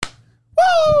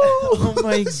Oh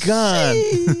my god.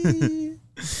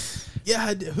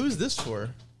 Yeah, who's this for?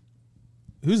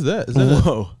 Who's that?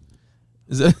 Whoa.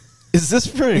 Is this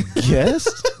for a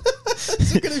guest?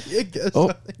 Is there gonna be a guest?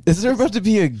 Oh, is there about to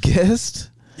be a guest?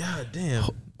 Yeah, damn.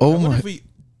 Oh I wonder my. if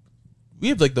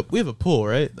we have a pool,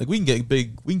 right? Like we can get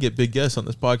big guests on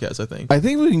this podcast. I think. I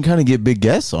think we can kind of get big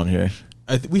guests on here.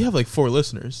 We have like 4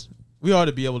 listeners. We ought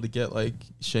to be able to get like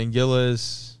Shane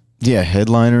Gillis. Yeah,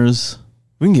 headliners.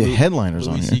 We can get headliners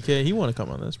Louis on here. CK. He want to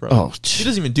come on this, probably. Oh, he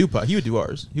doesn't even do pot. He would do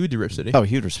ours. He would do Rip City. Oh,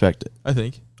 he would respect it. I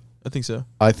think so.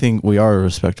 I think we are a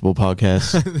respectable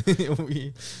podcast.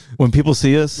 When people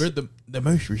see us, We're the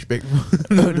most respectful.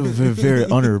 very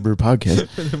honorable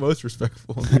podcast. We're the most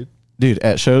respectful, dude. Dude,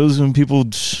 at shows when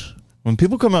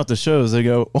people come out to shows, they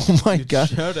go, "Oh my god!"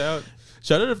 Shout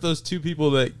out if those 2 people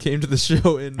that came to the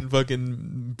show in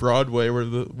fucking Broadway,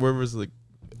 where was the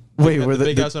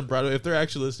big house on Broadway. If they're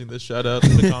actually listening to this, shout out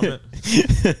in the comment.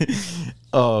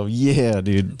 Oh yeah,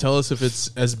 dude. Tell us if it's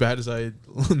as bad as I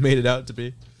made it out to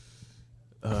be.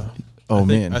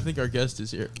 Man, I think our guest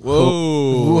is here.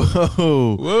 Whoa,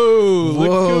 whoa,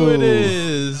 look who it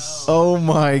is. Oh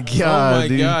my god! Oh my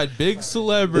dude. god, big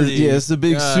celebrity. Yeah, it's the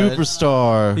big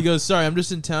superstar. He goes, sorry, I'm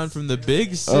just in town from the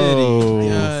big city. Oh.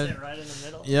 God. Right in the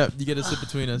middle. Yep, you get to sit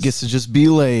between us. Gets to just be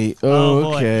late. Oh,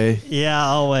 boy. okay. Yeah,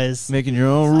 always. Making your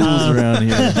own rules around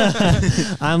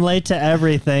here. I'm late to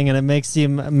everything, and it makes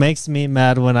me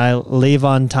mad when I leave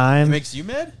on time. It makes you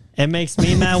mad? It makes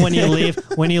me mad when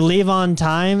you leave on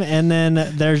time, and then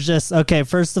there's just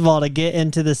first of all, to get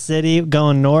into the city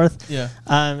going north, Yeah.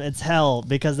 it's hell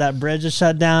because that bridge is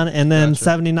shut down, and then Gotcha.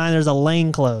 79 there's a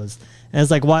lane closed, and it's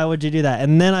like, why would you do that?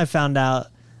 And then I found out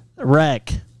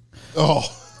wreck, Oh.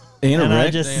 Ain't a and I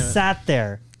wreck. just sat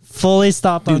there, fully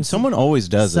stopped on Dude, someone always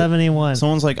does 71. it.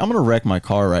 Someone's like, I'm gonna wreck my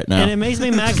car right now. And it makes me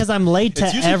mad because I'm late to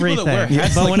It's usually people that everything. wear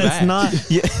hats But like when that. it's not,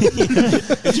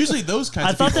 It's usually those kinds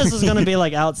I of thought people. this was gonna be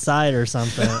like outside or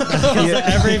something. Because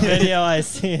every video I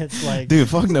see, it's like, Dude,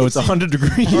 fuck no, it's 100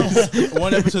 degrees.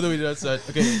 One episode that we did outside.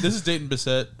 Okay, this is Dayton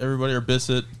Bissett, everybody, or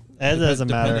Bissett. it doesn't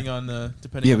matter.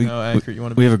 Depending on how accurate you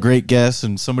want to be. We have a great guest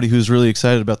and somebody who's really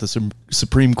excited about the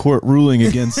Supreme Court ruling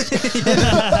against.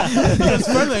 That's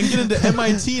finally I can get into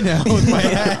MIT now with my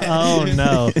hat. Oh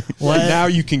no! What? Now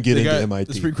you can get They into got- MIT.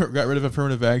 The Supreme Court got rid of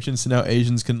affirmative action, so now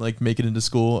Asians can like make it into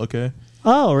school. Okay.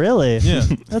 Oh really? Yeah.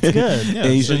 That's good. Yeah. So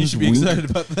you Asians should be wink. excited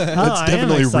about that. Oh, That's I am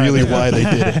definitely excited. really why they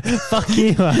did it. Fuck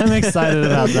you! I'm excited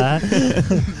about that.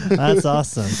 That's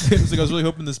awesome. It's like I was really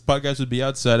hoping this podcast would be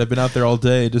outside. I've been out there all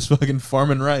day, just fucking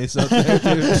farming rice out there,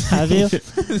 dude. Have you?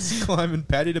 Just climbing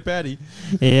patty to patty.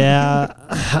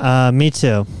 Yeah. Me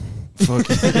too.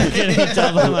 Can you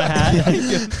tell by my hat?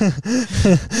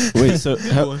 Wait, so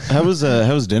how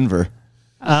was Denver?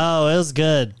 Oh, it was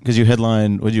good. Because you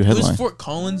headline. What'd you It headline? was Fort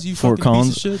Collins, you Fort fucking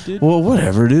Collins. piece of shit, dude. Well,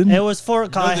 whatever, dude. It was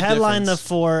Fort. Know I the headlined the difference.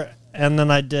 Fort, and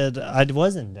then I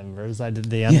was in Denver's. I did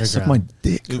the Yeah, underground. suck my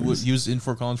dick. He was in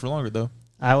Fort Collins for longer, though.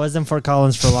 I was in Fort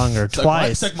Collins for longer,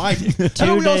 twice. Suck my dick. How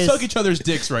do we all days. suck each other's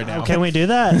dicks right now? Can we do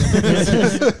that?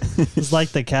 It's like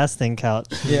the casting couch.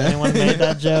 Yeah. Anyone made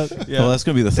that joke? Yeah. Well, that's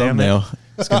gonna be the Damn thumbnail.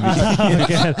 It's gonna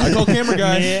be. I call camera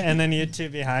guy. Me and then you two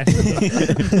behind me.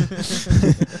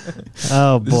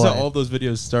 Oh This is how boy. all those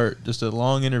videos start. Just a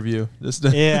long interview. Just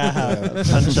Yeah, a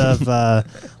bunch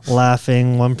of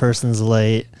laughing. One person's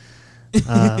late.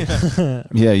 Yeah,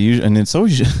 and it's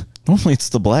always normally it's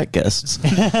the black guests.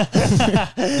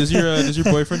 does your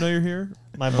boyfriend know you're here?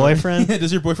 My boyfriend? Yeah,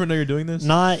 does your boyfriend know you're doing this?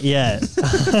 Not yet.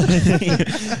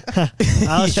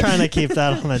 I was trying to keep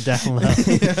that on a down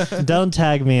low. Don't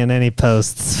tag me in any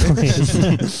posts,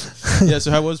 please. Yeah.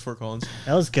 So how was Fort Collins?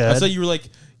 That was I good. saw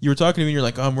you were talking to me and you're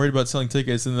like, oh, I'm worried about selling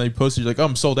tickets, and then you posted, you're like, oh,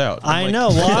 I'm sold out. I'm I like, know.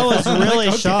 Well, I was really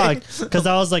okay. shocked because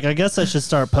I was like, I guess I should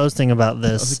start posting about I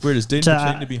was this. like, wait, is Dayton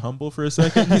pretending to be humble for a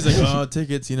second? He's like, oh,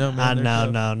 tickets, man. they're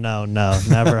tough." No.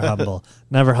 Never humble.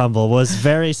 Never humble. Was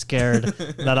very scared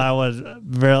that I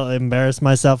would really embarrass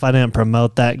myself. I didn't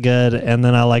promote that good. And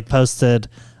then I posted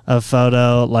a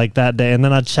photo that day. And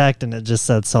then I checked and it just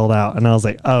said sold out. And I was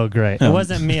like, oh, great. It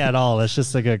wasn't me at all. It's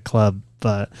just a good club.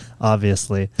 But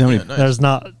obviously, nice. there's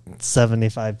not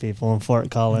 75 people in Fort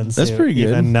Collins That's who pretty good.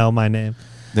 even know my name.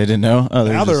 They didn't know. Oh,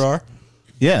 Now there are.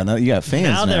 Yeah, no, you got fans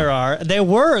Now there are. They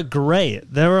were great.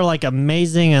 They were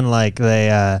amazing, and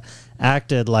they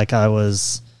acted like I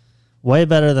was way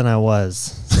better than I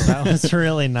was. So that was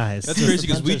really nice. That's crazy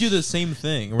because we do the same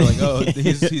thing. We're like, oh,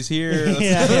 he's here.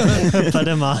 Yeah. Put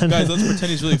him on. Guys, let's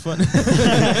pretend he's really fun.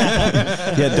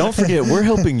 Yeah, don't forget, we're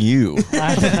helping you.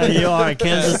 You are.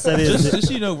 Kansas City. Just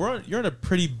so you know, you're on a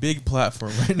pretty big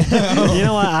platform right now. You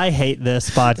know what? I hate this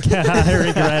podcast. I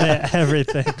regret it.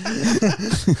 Everything.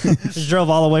 Just drove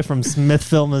all the way from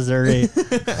Smithville, Missouri.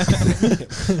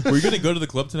 Were you going to go to the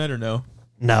club tonight or no?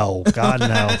 No, God,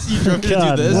 no. You drove to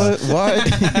do this? What?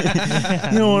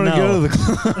 You don't want to go to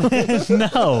the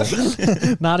club? No,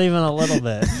 not even a little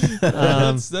bit.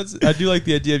 I do like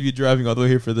the idea of you driving all the way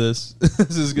here for this.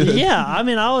 This is good. Yeah, I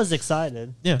mean, I was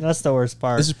excited. Yeah. That's the worst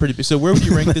part. This is pretty big. So where would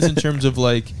you rank this in terms of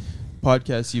like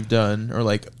podcasts you've done or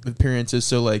like appearances?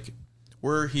 So like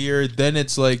we're here, then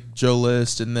it's like Joe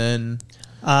List, and then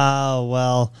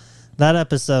well, that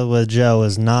episode with Joe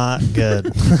was not good.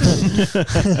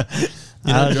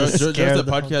 you know, Joe's Joe's the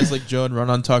podcast like Joe and Ron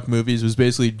on Talk Movies was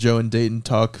basically Joe and Dayton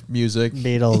talk music.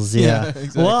 Beatles, yeah.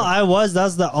 Exactly. Well,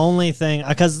 that's the only thing,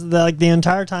 because the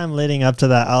entire time leading up to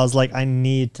that, I was like, I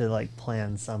need to like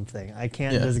plan something. I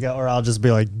can't just go, or I'll just be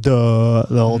like, duh,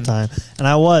 the whole time. And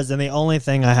I was, and the only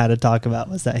thing I had to talk about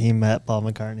was that he met Paul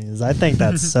McCartney. I think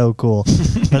that's so cool.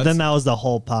 But then that was the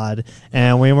whole pod,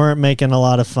 and we weren't making a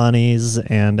lot of funnies,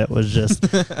 and it was just,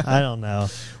 I don't know.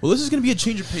 Well, this is going to be a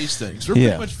change of pace thing. So we're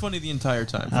pretty much funny the entire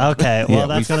time. Okay, well,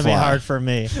 that's going to be hard for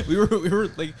me. We were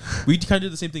like, we kind of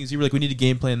did the same thing as you were like, we need to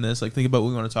game plan this, like think about what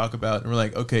we want to talk about, and we're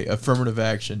like, okay, affirmative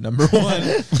action. Number 1,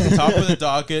 top of the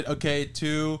docket. Okay,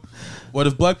 2, what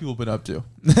have black people been up to?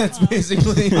 That's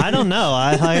basically. I don't know.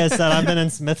 Like I said, I've been in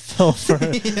Smithville for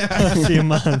a few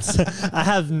months. I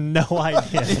have no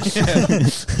idea.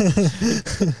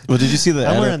 Well, did you see the?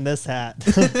 I'm wearing this hat.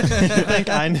 I think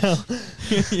I know.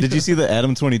 Did you see the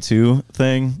Adam 22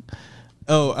 thing?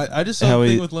 Oh, I just saw a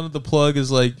thing with Leonard the Plug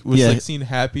is like seen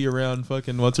happy around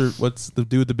fucking what's the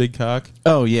dude with the big cock?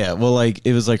 Oh yeah, well like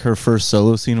it was like her first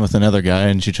solo scene with another guy,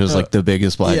 and she chose like the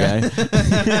biggest black guy.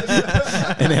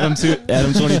 And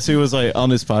Adam 22 was like on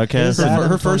his podcast.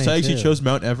 Her first tag, she chose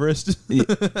Mount Everest.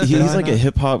 He's like a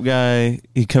hip hop guy.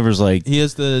 He covers like he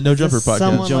has the No Jumper podcast.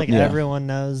 Someone like everyone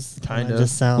knows. Kind of,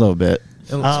 just sound a little bit.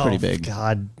 It's pretty big.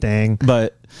 God dang.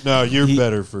 But no, you're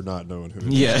better for not knowing who it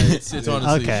is. Yeah, it's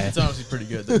honestly it's honestly pretty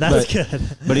good. That's good.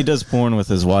 But he does porn with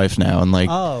his wife now, and like,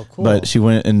 oh, cool. But she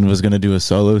went and was gonna do a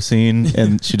solo scene,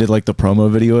 and she did like the promo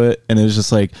video, and it was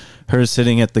just like her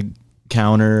sitting at the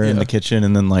counter in the kitchen,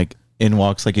 and then like in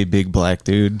walks like a big black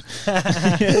dude, and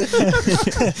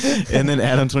then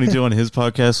Adam 22 on his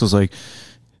podcast was like,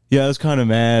 yeah, I was kind of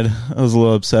mad. I was a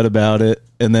little upset about it.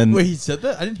 And then wait, he said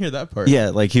that? I didn't hear that part.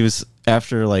 Yeah, like he was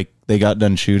after like they got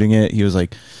done shooting it. He was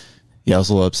like, yeah, I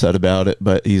was a little upset about it,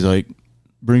 but he's like,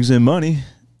 brings in money.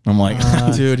 I'm like,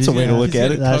 dude, it's a way to look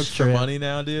at it. That's for money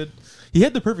now, dude. He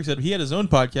had the perfect setup. He had his own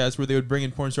podcast where they would bring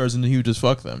in porn stars and he would just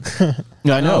fuck them.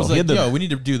 Yeah, I know. I was like, yo, we need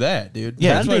to do that, dude.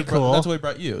 Yeah, that'd be cool. That's why I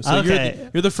brought you. So okay.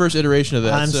 you're the first iteration of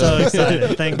that. I'm so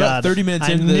excited. Thank about God. 30 minutes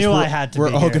I into this, knew I had to we're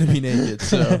be all here. going to be naked.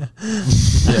 So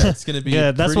yeah, it's going to be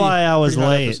good. That's why I was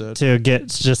late to get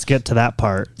to that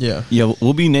part. Yeah. Yeah,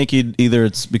 we'll be naked. Either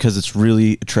it's because it's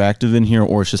really attractive in here,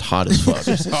 or it's just hot as fuck.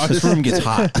 This room gets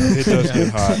hot. It does get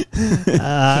hot.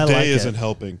 Today like isn't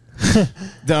helping.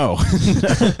 No.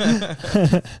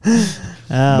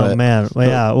 Oh man, well,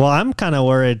 yeah. Well, I'm kind of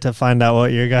worried to find out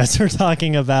what you guys were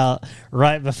talking about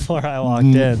right before I walked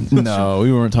in. No,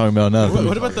 we weren't talking about nothing.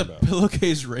 What about the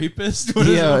pillowcase rapist?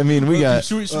 Yeah, I mean, we got.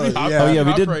 Should we hop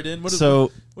we did. Right in? What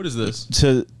is this?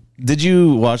 Did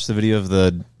you watch the video of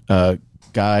the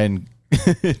guy and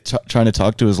trying to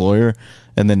talk to his lawyer,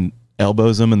 and then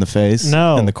elbows him in the face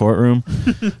in the courtroom?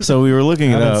 So we were looking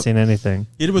it up. I haven't seen anything.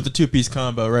 He did with the 2-piece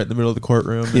combo right in the middle of the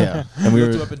courtroom. Yeah. And we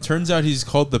looked it up. It turns out he's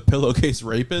called the pillowcase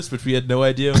rapist, which we had no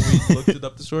idea when we looked it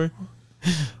up the story.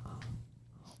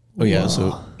 Oh yeah,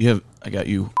 so I got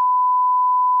you.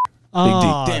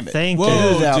 Oh, Damn it. Thank you.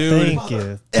 Whoa, dude. Thank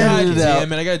you. God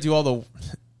damn it, I gotta do all the...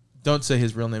 Don't say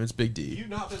his real name, it's Big D. You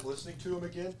not been listening to him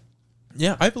again?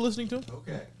 Yeah, I've been listening to him.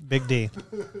 Okay. Big D.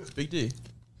 It's Big D.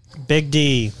 Big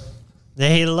D.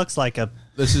 He looks like a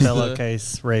This is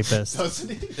pillowcase rapist. Doesn't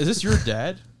he? Is this your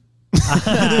dad?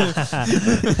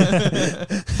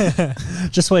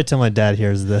 Just wait till my dad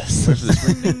hears this.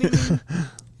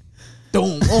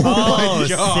 Oh my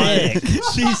god! Sick.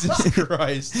 Jesus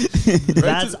Christ!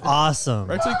 That's awesome.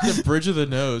 Right to like the bridge of the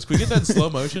nose. Can we get that in slow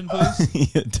motion,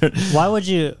 please? Why would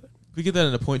you? Can we get that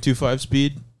in a 0.25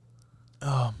 speed?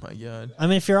 Oh my god! I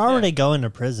mean, if you're already going to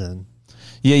prison,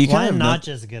 Yeah, you why kind of not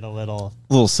just get a little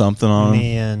something on him.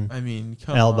 knee and I mean,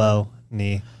 come elbow, on.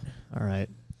 knee? All right.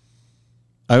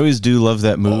 I always do love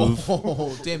that move.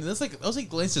 Oh, damn! That was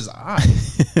like Lance's eye.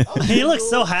 He looks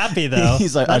so happy though.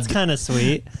 He's like, that's kind of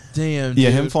sweet. Damn. Yeah,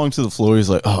 dude. him falling to the floor. He's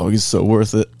like, oh, he's so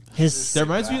worth it. That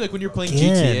reminds me like when you're playing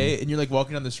Again. GTA and you're like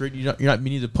walking down the street, and you're not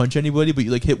meaning to punch anybody, but you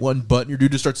like hit one button, your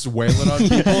dude just starts wailing on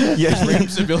people. Yeah. Just random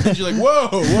civilians. You're like,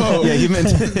 whoa. Yeah, he meant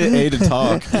A to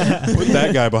talk. Put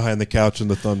that guy behind the couch in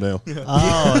the thumbnail.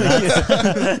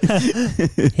 Oh,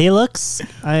 he looks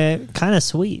kind of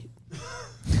sweet.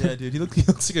 Yeah, dude, he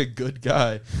looks like a good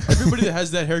guy. Everybody that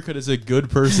has that haircut is a good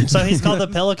person. So he's called the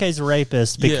pillowcase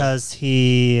rapist because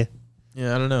he.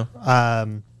 Yeah, I don't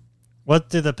know. What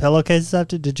do the pillowcases have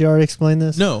to? Did you already explain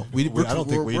this? No, I don't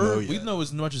think we know yet. We know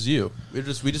as much as you. We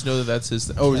just know that that's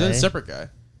his. Oh, is that a Okay. separate guy?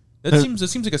 That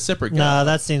seems like a separate guy. No,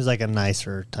 that seems like a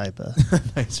nicer type of.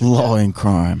 Nice. Law and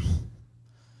crime.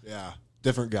 Yeah,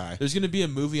 different guy. There's gonna be a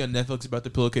movie on Netflix about the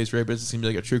pillowcase rapist. It seems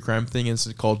like a true crime thing. And it's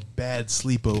called Bad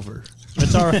Sleepover.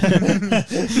 It's already.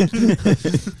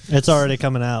 It's already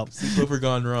coming out. Sleepover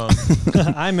gone wrong.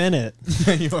 I'm in it.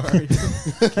 You are.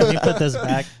 Can you put this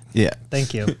back? Yeah.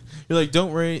 Thank you. You're like,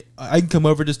 don't worry, I can come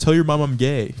over. Just tell your mom I'm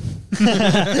gay. Tell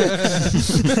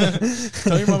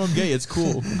your mom I'm gay. It's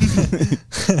cool.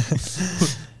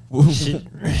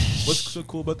 What's so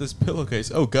cool about this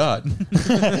pillowcase? Oh God.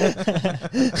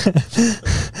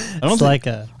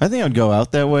 I think I'd go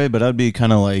out that way, but I'd be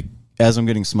kind of like, as I'm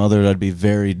getting smothered, I'd be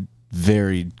very,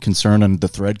 very concerned on the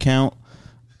thread count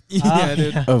Yeah,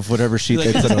 dude. of whatever sheet Like,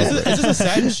 they put over. is this a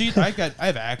satin sheet? I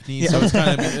have acne, so it's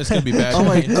gonna be bad. I'm for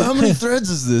like, me. how many threads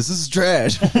is this? This is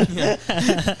trash.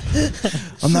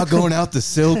 I'm not going out the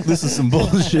silk. This is some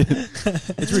bullshit.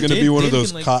 It's going to be one of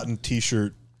those like, cotton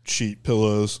T-shirt sheet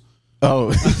pillows.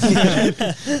 Oh,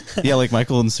 yeah, like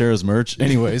Michael and Sarah's merch.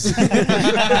 Anyways, Did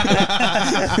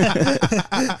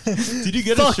you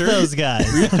get Fuck a shirt? those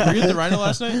guys. Were you at the Rhino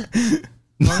last night?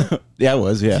 yeah, I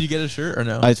was. Yeah, Did you get a shirt or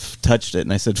no? I touched it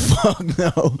and I said, "Fuck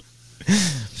no."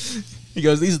 He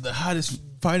goes, "These are the hottest,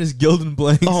 finest gilded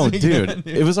blanks." Oh, dude,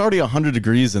 it was already 100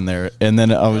 degrees in there, and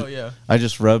then I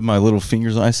just rubbed my little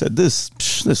fingers. I said, "This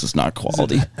is not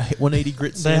quality." 180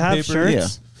 grit They have sandpaper.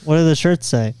 shirts. What do the shirts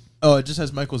say? Oh, it just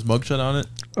has Michael's mugshot on it.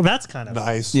 Oh, that's kind of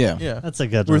Nice. Yeah, Yeah, That's a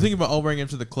good We were one. thinking about all wearing him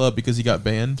to the club because he got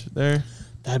banned there.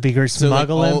 That'd be great. So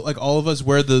Smuggle him. all of us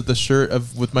wear the shirt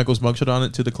with Michael's mugshot on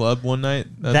it to the club one night.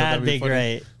 I thought That'd be funny.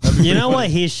 great. That'd be You pretty know what funny.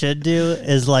 he should do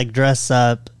is like dress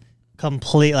up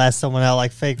completely as someone else,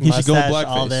 like fake He should go in mustache,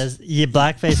 all blackface. this. Yeah,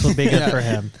 blackface would be good Yeah. for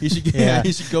him. He should Yeah.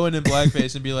 he should go in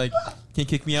blackface and be like, "Can't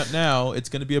kick me out now. It's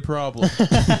gonna be a problem."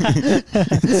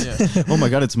 Yeah. Oh my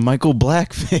God, it's Michael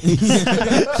Blackface.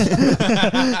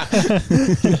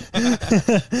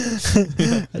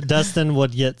 Dustin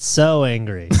would get so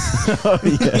angry. Oh,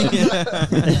 yeah.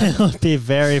 It would be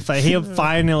very funny. He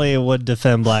finally would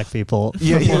defend black people.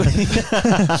 Yeah,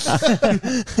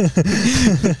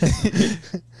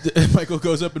 Michael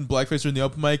goes up in blackface during the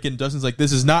open mic, and Dustin's like,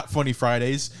 "This is not Funny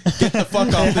Fridays. Get the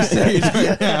fuck off the stage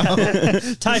right now.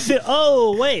 Typhoon.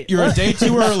 Oh wait, You're a day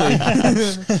too early."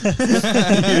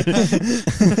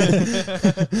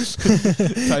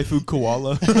 Typhoon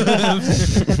koala.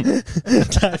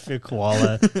 Typhoon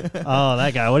koala. Oh,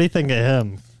 that guy. What do you think of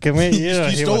him? Can we?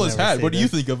 He stole his hat. What do you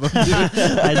think of him, dude?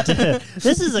 I did.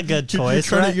 This is a good choice.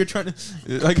 You're trying to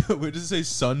like, what does it say?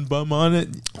 Sun bum on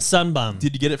it. Sunbum.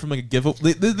 Did you get it from like a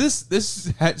giveaway?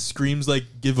 This hat screams like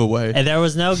giveaway. And there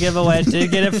was no giveaway. I did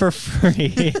get it for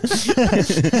free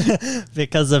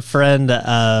because a friend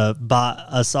bought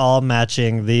us all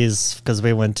matching these because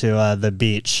we went to the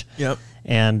beach. Yep.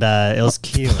 And it was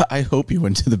cute. I hope you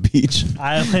went to the beach.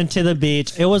 I went to the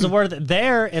beach. It was worth it.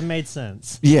 There, it made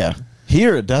sense. Yeah,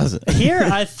 here it doesn't. Here,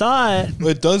 I thought Well,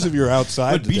 it does if you're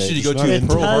outside. What beach today, did you just go not to? in. it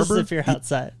Pearl does Harbor? if you're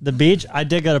outside. The beach, I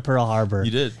did go to Pearl Harbor. You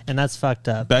did? And that's fucked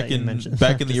up. Back that you in mentioned.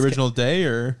 back in the Just original day,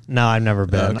 or kidding. No, I've never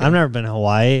been. okay. I've never been to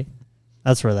Hawaii.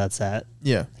 That's where that's at.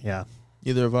 yeah, Yeah.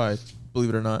 neither have I. Believe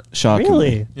it or not. Shocking.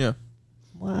 Really? Yeah.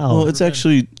 Wow. Well, it's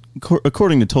actually,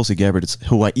 according to Tulsi Gabbard, it's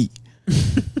Hawaii.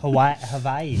 Hawaii.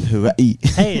 Hawaii.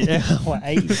 Hey,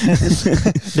 Hawaii.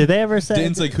 Did they ever say?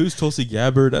 Dan's like, who's Tulsi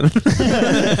Gabbard? I don't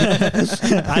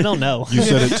know. I don't know. You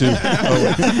said it too.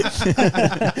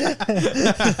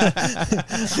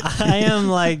 I am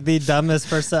like the dumbest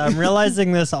person. I'm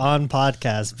realizing this on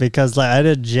podcast because like I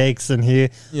did Jake's and he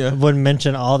Yeah. would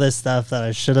mention all this stuff that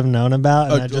I should have known about,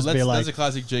 and Oh, I'd well, just be that's like, a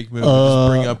classic Jake move. Just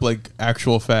bring up like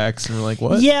actual facts, and we're like,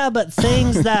 what? yeah, but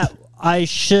things that I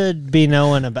should be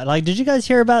knowing about. Like, did you guys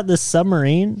hear about this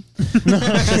submarine?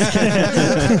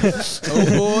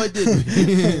 Oh boy, did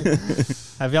we?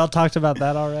 Have y'all talked about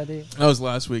that already? That was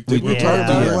last week. Did we talk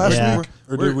about it last week?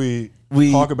 Or did we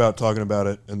talk about talking about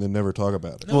it and then never talk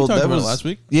about it? No, we talked about it last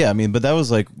week. Yeah, I mean, but that was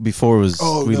like before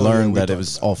we learned that it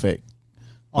was all fake.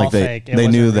 All like fake. They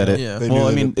knew that it. Yeah. Well,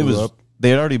 I mean, it was. They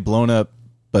had already blown up,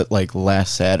 but like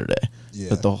last Saturday. Yeah.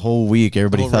 But the whole week,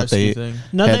 everybody thought they.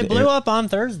 No, they blew up on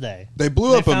Thursday. They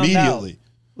blew up immediately.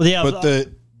 Well, yeah, but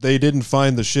they didn't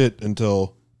find the shit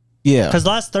until. Yeah. Because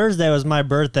last Thursday was my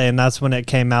birthday, and that's when it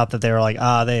came out that they were like,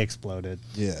 they exploded.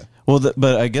 Yeah. Well,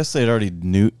 but I guess they had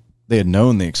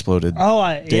known they exploded. Oh,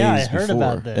 I heard before.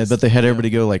 about this. But they had everybody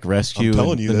go like rescue. I'm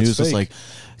telling you, the that's news was fake. like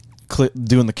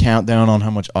doing the countdown on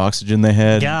how much oxygen they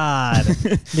had. God.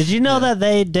 Did you know that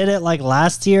they did it like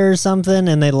last year or something,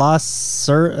 and they lost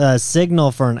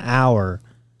signal for an hour?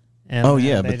 And but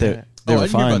they were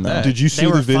fine though. Did you see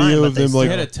the video of them like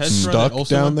they had a test run stuck that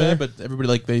also down there? bad, but everybody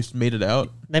like they made it out.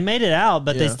 They made it out,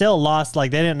 but they still lost.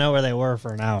 Like they didn't know where they were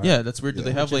for an hour. Yeah, that's weird. Do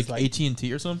they have like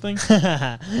AT&T or something?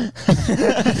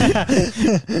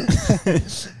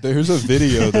 There's a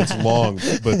video that's long,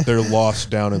 but they're lost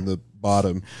down in the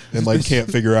bottom and like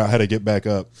can't figure out how to get back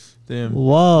up. Damn.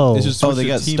 Whoa. It's just they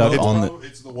got stuck on the.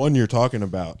 It's the one you're talking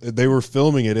about. They were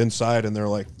filming it inside, and they're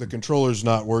like, the controller's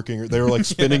not working. They were like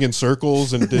spinning in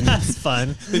circles and didn't. That's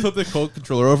fun. They flipped the cold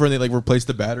controller over and they like replaced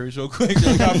the batteries real quick.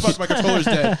 They're like, oh fuck, my controller's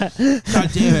dead.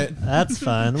 God damn it. That's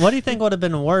fun. What do you think would have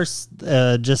been worse,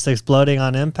 just exploding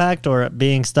on impact or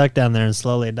being stuck down there and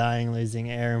slowly dying, losing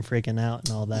air and freaking out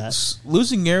and all that?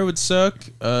 Losing air would suck.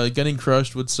 Getting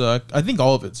crushed would suck. I think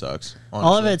all of it sucks. Honestly.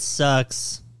 All of it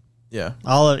sucks. Yeah.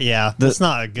 That's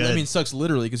not good. I mean, sucks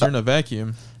literally because you're in a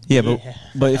vacuum. Yeah,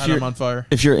 but if you're on fire,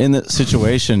 if you're in that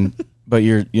situation, but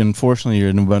unfortunately you're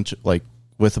in a bunch of, like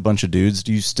with a bunch of dudes,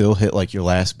 do you still hit like your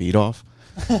last beat off?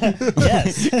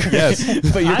 Yes. Yes.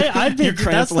 But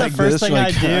that's the first thing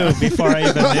I do before I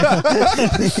even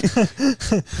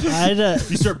do.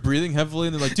 You start breathing heavily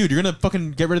and they're like, dude, you're going to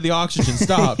fucking get rid of the oxygen.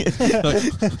 Stop.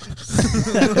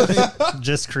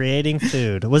 Just creating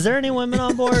food. Was there any women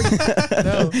on board?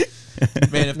 No.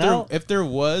 Man, if there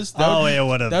was, it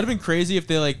would have. That would have been crazy if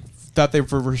they like thought they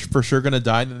were for sure gonna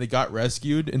die and then they got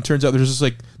rescued and turns out there's just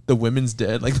like the woman's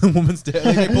dead. Like the woman's dead.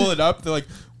 Like they pull it up, they're like,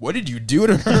 what did you do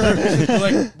to her? They're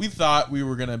like, we thought we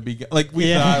were gonna be thought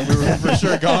we were for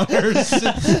sure goners.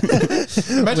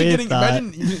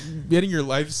 Imagine getting your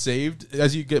life saved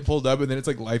as you get pulled up and then it's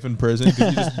like life in prison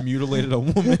because you just mutilated a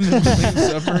woman in a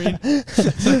submarine.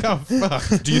 It's like, oh fuck.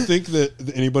 Do you think that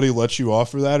anybody lets you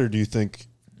off for that, or do you think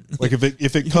like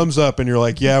if it comes up and you're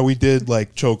like, yeah, we did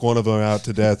like choke one of them out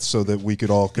to death so that we could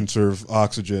all conserve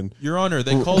oxygen? Your Honor,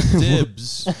 they called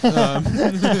dibs.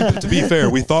 To be fair,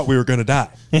 we thought we were going to die.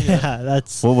 Yeah,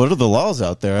 that's. Well, what are the laws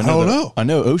out there? I don't know. I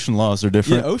know ocean laws are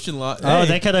different. Yeah, ocean law. Oh,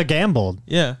 they could have gambled.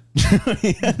 Yeah.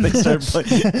 They started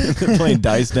playing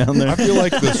dice down there. I feel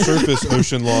like the surface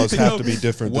ocean laws have to be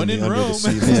different than the under the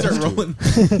sea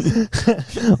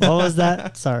laws. What was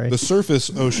that? Sorry. The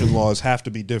surface ocean laws have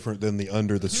to be different than the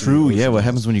under the sea. True. Yeah. What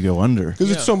happens when you go under?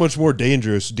 Because it's so much more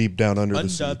dangerous deep down under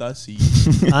the sea.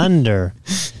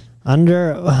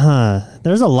 Under,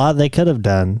 there's a lot they could have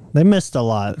done. They missed a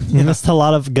lot. They missed a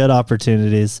lot of good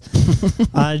opportunities.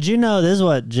 Did you know, this is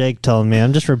what Jake told me.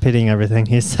 I'm just repeating everything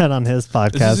he said on his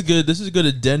podcast. This is a good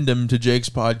addendum to Jake's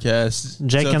podcast.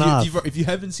 If you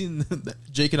haven't seen the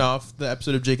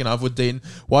episode of Jake and Off with Dayton,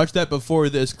 watch that before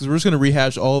this because we're just going to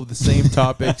rehash all of the same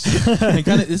topics. And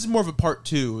this is more of a part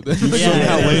 2.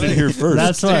 Somehow laid it here first.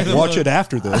 That's right. Watch it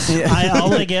after this. I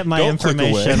only get my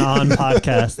information on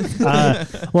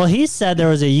podcasts. Well, he said there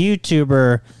was a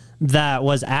YouTuber that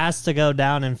was asked to go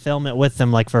down and film it with them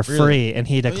like for free, and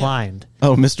he declined.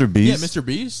 Oh, Mr. Beast? Yeah, Mr.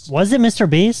 Beast. Was it Mr.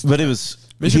 Beast? But it was...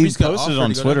 Mr. He Beast got posted it offered on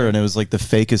to go Twitter, down and it was like the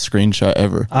fakest screenshot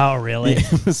ever. Oh, really?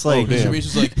 It was like... Mr.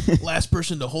 Beast was like, last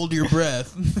person to hold your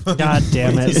breath. God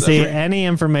damn it. See, any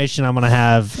information I'm going to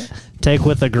have, take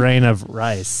with a grain of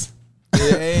rice.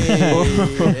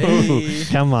 Hey.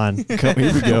 Come on. Here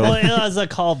we go. Well, it was a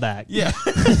callback. Yeah.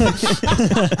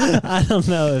 I don't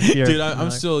know if you're... Dude, I'm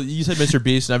still... You said Mr.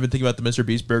 Beast, and I've been thinking about the Mr.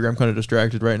 Beast burger. I'm kind of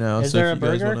distracted right now. Is there a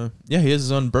burger? Yeah, he has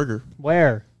his own burger.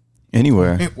 Where?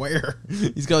 Anywhere. Where?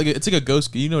 He's got it's like a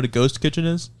ghost... You know what a ghost kitchen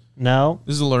is? No.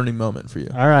 This is a learning moment for you.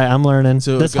 All right, I'm learning.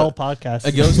 So this whole podcast.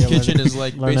 A ghost kitchen is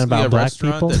like basically a black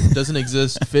restaurant people? that doesn't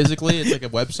exist physically. It's like a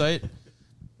website.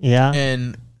 Yeah.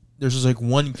 And there's just like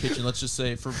one kitchen. Let's just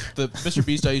say for the Mr.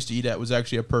 Beast I used to eat at was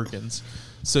actually a Perkins.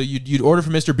 So you'd order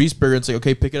from Mr. Beast Burger and say,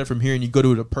 okay, pick it up from here, and you go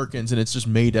to a Perkins, and it's just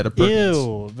made at a Perkins.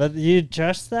 Ew, but you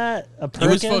trust that? A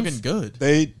Perkins? It was fucking good.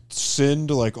 They send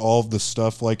like all of the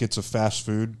stuff like it's a fast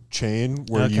food chain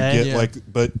where you get like,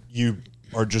 but you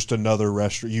are just another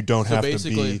restaurant. You don't have to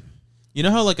be. You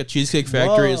know how like a Cheesecake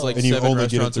Factory is like and you 7 only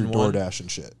get it restaurants through in one? DoorDash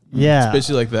and shit. Yeah. It's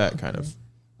basically like that, kind of.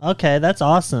 Okay, that's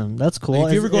awesome. That's cool. Like,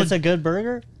 if you ever it's a good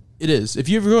burger? It is. If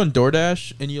you ever go on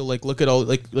DoorDash and you like look at all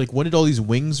like when did all these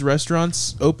wings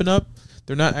restaurants open up?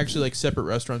 They're not actually like separate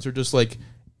restaurants. They're just like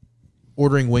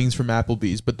ordering wings from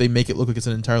Applebee's, but they make it look like it's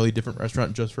an entirely different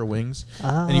restaurant just for wings.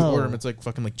 Oh. And you order them, it's like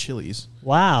fucking like Chili's.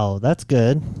 Wow, that's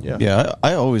good. Yeah. Yeah,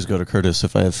 I always go to Curtis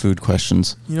if I have food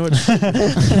questions. You know what?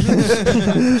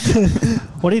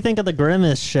 What do you think of the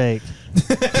Grimace shake?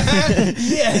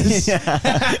 Yes.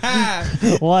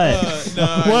 What?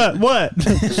 No, What?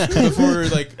 Before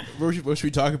like, what should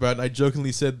we talk about? And I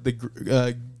jokingly said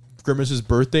the Grimace's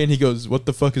birthday, and he goes, "What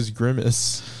the fuck is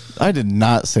Grimace?" I did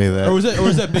not say that. Or was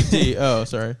that Big D? Oh,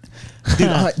 sorry. Dude,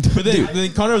 But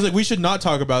then Connor was like, "We should not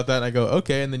talk about that." And I go,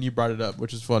 "Okay." And then you brought it up,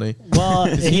 which is funny. Well,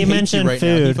 'Cause he hates you mentioned right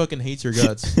now. He food. fucking hates your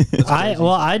guts. That's crazy.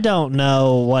 I don't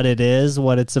know what it is,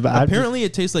 what it's about. Apparently,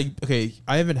 it tastes like. Okay,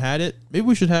 I haven't had it. Maybe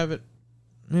we should have it.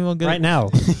 Maybe I'll get right it now.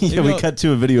 yeah, we cut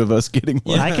to a video of us getting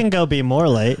one. I can go be more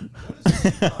late.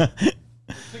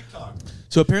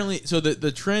 So apparently,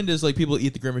 the trend is like people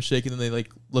eat the Grimace shake and then they like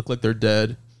look like they're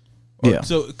dead. Or, Yeah.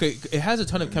 So okay, it has a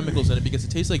ton of chemicals in it because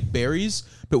it tastes like berries,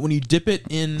 but when you dip it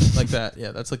in like that,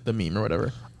 yeah, that's like the meme or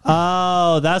whatever.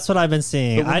 Oh, that's what I've been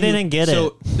seeing. But when I didn't get it.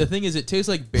 So the thing is, it tastes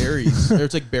like berries, or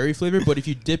it's like berry flavor. But if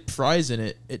you dip fries in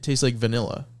it, it tastes like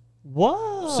vanilla.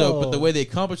 Whoa. So, but the way they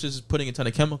accomplish this is putting a ton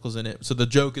of chemicals in it. So the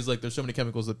joke is like, there's so many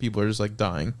chemicals that people are just like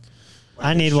dying.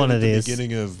 I need one of these.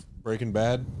 Beginning of Breaking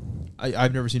Bad.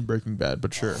 I've never seen Breaking Bad,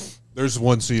 but sure. There's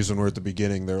one season where at the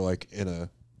beginning they're like in a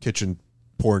kitchen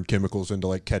pouring chemicals into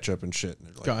like ketchup and shit. And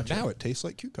they're like, Gotcha. now it tastes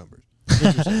like cucumbers.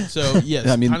 Interesting. So yes,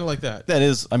 I mean, kind of like that. That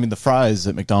is, I mean, the fries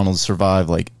at McDonald's survive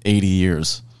like 80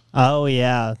 years. Oh,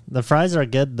 yeah. The fries are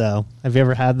good, though. Have you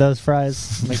ever had those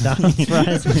fries? McDonald's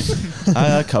fries?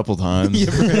 A couple times. You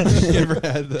ever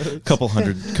had those? couple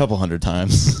hundred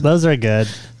times. Those are good.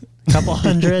 Couple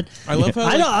hundred. I love how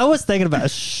I was thinking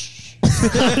about shh.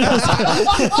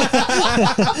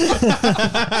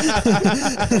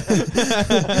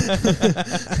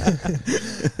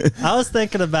 I was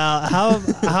thinking about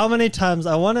how many times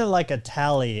I wanted like a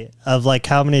tally of like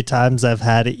how many times I've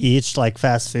had each like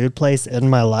fast food place in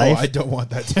my life. I don't want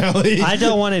that tally. I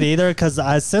don't want it either because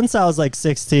since I was like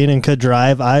 16 and could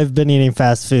drive, I've been eating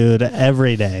fast food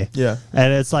every day. Yeah.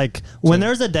 And it's like when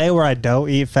there's a day where I don't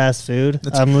eat fast food,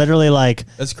 I'm literally like,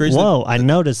 That's crazy. Whoa, I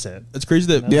notice it. It's crazy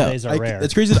that Those days are rare.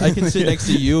 It's crazy that I can sit next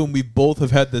to you and we both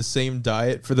have had the same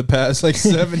diet for the past like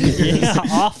 7 years. Yeah,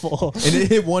 awful. And it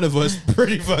hit one of us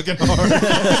pretty fucking hard.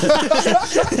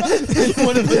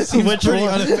 One of us seems Which pretty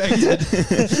one? unaffected.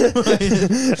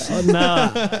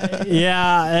 No,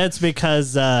 yeah, it's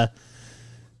because I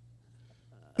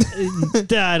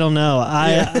don't know.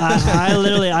 I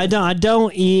literally I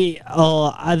don't eat.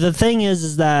 The thing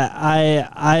is that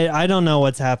I don't know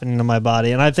what's happening to my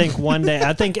body, and I think one day,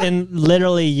 I think in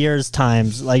literally years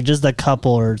times, like just a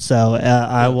couple or so,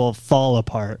 I will fall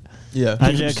apart. Yeah.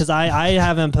 Because I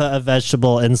haven't put a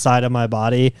vegetable inside of my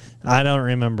body. I don't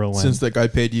remember when. Since that guy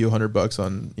paid you $100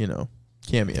 on,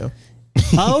 Cameo.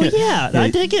 Oh yeah, I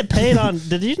did get paid on.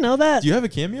 Did you know that? Do you have a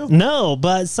Cameo? No,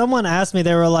 but someone asked me.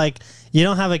 They were like, "You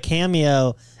don't have a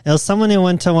Cameo." It was someone who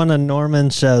went to one of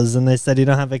Norman's shows, and they said, "You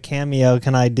don't have a Cameo.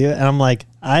 Can I do it?" And I'm like,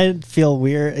 I feel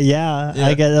weird. Yeah.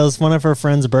 I get. It was one of her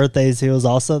friend's birthdays. He was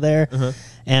also there,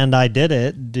 and I did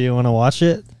it. Do you want to watch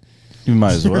it? You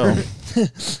might as well.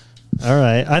 All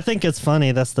right. I think it's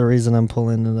funny. That's the reason I'm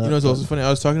pulling it up. You know what's also funny? I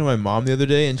was talking to my mom the other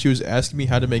day, and she was asking me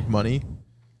how to make money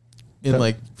in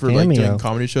doing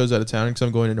comedy shows out of town because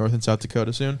I'm going to North and South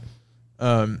Dakota soon.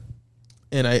 And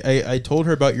I told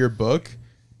her about your book,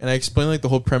 and I explained like the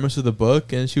whole premise of the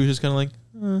book, and she was just kind of like,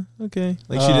 okay,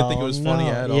 like she didn't think it was funny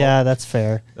at all. Yeah, that's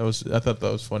fair. I thought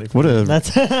that was funny. What a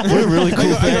That's really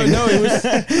cool thing.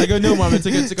 I go, no, mom, it's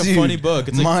like a funny book.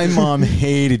 It's like, My mom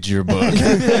hated your book.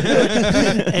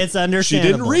 It's She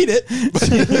understandable. didn't read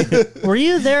it. Were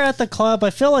you there at the club?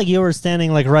 I feel like you were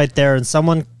standing like right there, and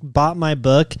someone bought my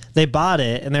book. They bought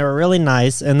it, and they were really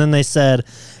nice. And then they said,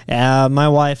 My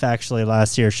wife actually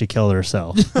last year she killed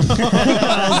herself.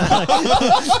 I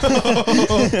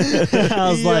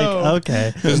was like,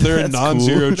 okay. Is there a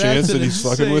non-zero cool. chance That's that he's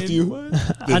fucking with you? What?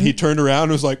 That he turned around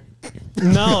and was like,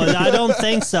 No, I don't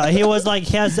think so. He was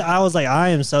like, I was like, I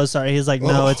am so sorry. He's like,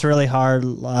 no, it's really hard.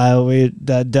 We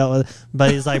dealt with,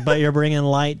 but he's like, but you're bringing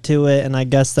light to it, and I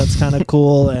guess that's kind of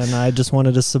cool. And I just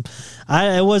wanted to.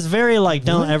 It was very like,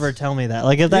 don't ever tell me that.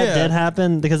 Like if that did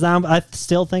happen, because I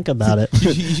still think about it.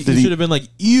 You should have been like,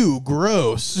 ew,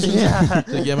 gross. Yeah.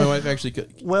 Like, yeah, my wife actually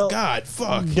could. Well, God,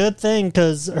 fuck. Good thing,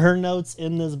 because her note's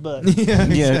in this book. Yeah,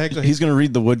 exactly. He's gonna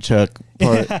read the woodchuck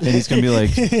part, and he's gonna be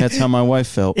like, "That's how my wife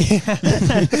felt. She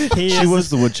was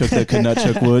the woodchuck that could not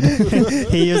chuck wood."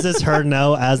 He uses her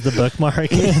no as the bookmark.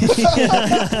 He's like,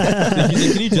 can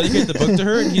you dedicate the book to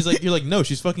her? And you're like, no,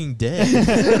 she's fucking dead.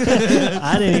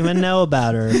 I didn't even know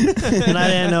about her, and I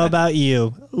didn't know about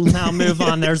you. Now move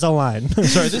on. There's a line.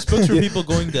 Sorry, this book's for people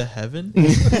going to heaven.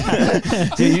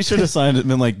 Dude, you should have signed it and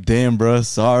been like, "Damn, bro,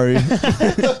 sorry."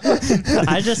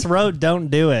 I just wrote, "Don't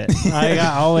do it." I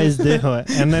always do it,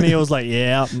 and then he was like,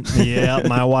 "Yeah,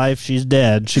 my wife, she's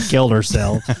dead. She killed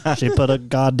herself. She put a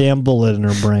goddamn bullet in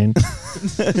her brain."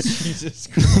 Jesus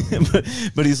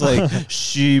Christ. but he's like,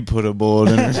 "She put a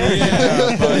bullet in her."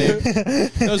 Yeah, buddy.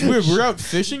 That was weird. We were out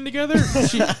fishing together.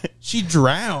 She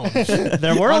drowned.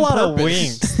 There were a lot of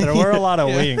winks. And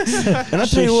And I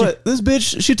tell you what, this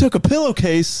bitch, she took a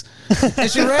pillowcase and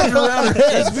she wrapped it around her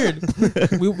head. That's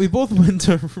weird. We both went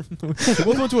to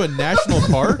a national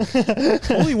park.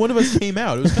 Only one of us came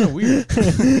out. It was kind of weird. At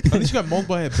least you got mauled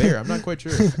by a bear. I'm not quite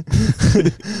sure.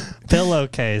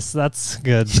 Pillowcase. That's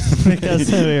good because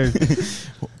weird.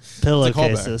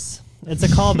 Pillowcases. It's a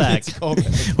callback. It's a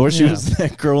callback. Or she was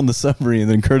that girl in the submarine, and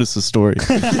then Curtis's story.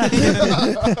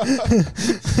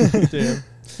 Damn.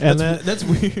 And That's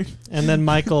weird. And then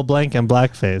Michael Blank and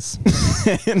Blackface.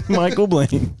 And Michael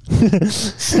Blaine.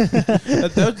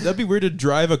 That'd be weird to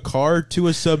drive a car to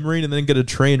a submarine and then get a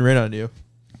train ran on you.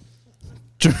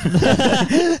 That's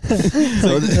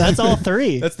all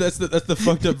three. That's the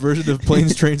fucked up version of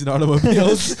planes, trains, and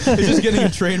automobiles. It's just getting a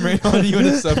train ran on you in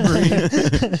a submarine.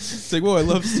 It's like, whoa, I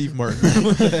love Steve Martin.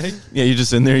 What the heck? Yeah, you're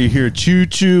just in there, you hear a choo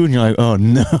choo, and you're like, "Oh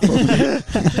no."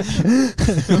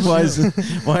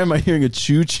 Why am I hearing a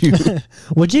choo choo?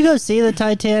 Would you go see the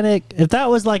Titanic if that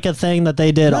was like a thing that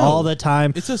they did all the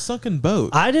time? It's a sunken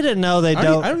boat. I didn't know they I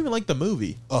don't. don't even like the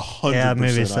movie.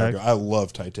 100%. I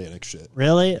love Titanic shit.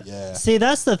 Really? Yeah. See,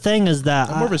 that's the thing is that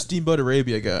I'm more of a Steamboat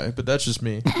Arabia guy, but that's just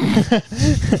me.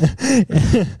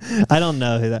 I don't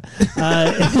know who that.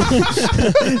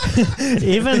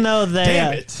 Even though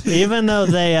they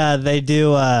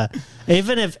do.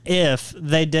 Even if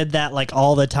they did that like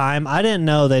all the time, I didn't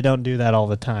know they don't do that all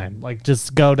the time. Like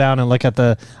just go down and look at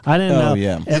the. I didn't know.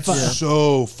 Yeah. It's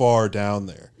so far down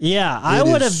there. Yeah, I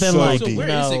would have been so like, So where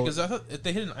is it? no. Because I thought if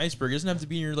they hit an iceberg, it doesn't have to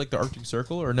be near like the Arctic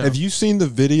Circle, or no? Have you seen the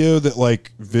video that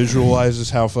like visualizes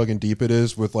how fucking deep it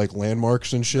is with like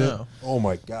landmarks and shit? No. Oh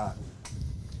my god.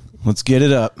 Let's get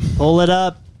it up. Pull it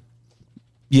up.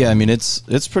 Yeah, I mean it's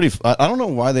pretty. I don't know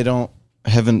why they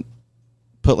haven't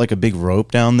put like a big rope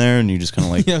down there, and you just kind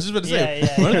of like. Yeah, I was just about to say.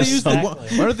 Yeah, why don't they use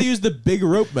exactly. why don't they use the big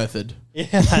rope method? Yeah,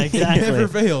 It never exactly.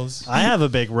 fails. I have a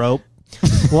big rope.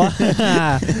 What? So did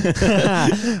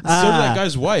that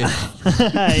guy's wife.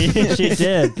 She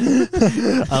did.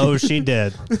 Oh, she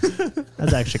did.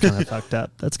 That's actually kind of fucked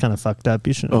up. That's kind of fucked up.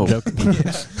 You shouldn't joke about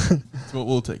it.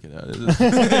 We'll take it out.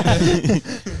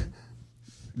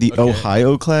 The Okay.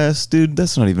 Ohio class, dude,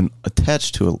 that's not even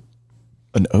attached to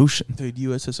an ocean. Dude,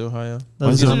 USS Ohio.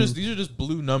 Those These numbers- are just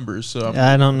blue numbers. So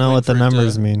I don't know what the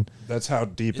numbers mean. That's how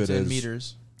deep It's it in is.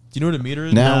 meters. Do you know what a meter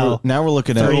is? Now we're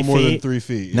looking at Three No more than feet. 3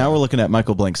 feet. now we're looking at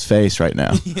Michael Blank's face right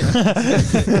now. Black.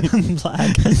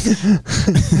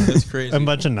 That's crazy. A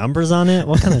bunch of numbers on it.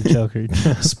 What kind of joke are you?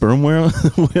 Sperm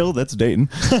whale, that's Dayton.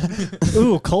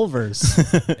 Ooh, Culver's.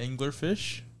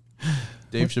 Anglerfish.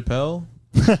 Dave Chappelle.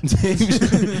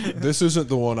 This isn't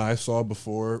the one I saw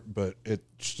before, but it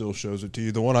still shows it to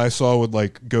you. The one I saw would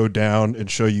like go down and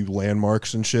show you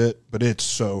landmarks and shit, but it's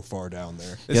so far down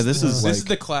there. This is This is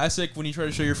the classic when you try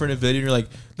to show your friend a video and you're like,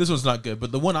 this one's not good,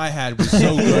 but the one I had was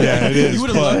so good. Yeah, it is, You would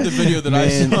have loved the video that I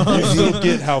Man. saw. You don't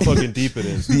get how fucking deep it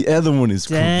is. the other one is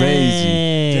crazy.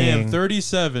 Damn, Dang.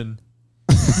 37.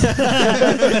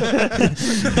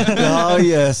 Oh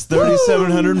yes,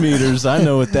 3,700 meters. I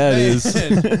know what that is.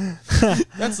 Man,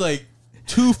 that's like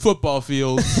 2 football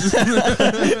fields.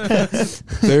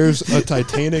 There's a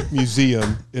Titanic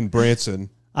museum in Branson.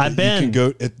 I've that been. You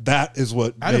can go. That is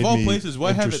what. Out of made all me places, why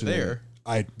have it interested in there?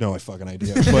 I no fucking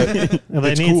idea, but They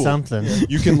it's need cool. something.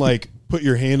 You can like put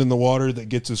your hand in the water that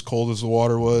gets as cold as the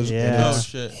water was. Yeah. And Oh, it's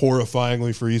shit.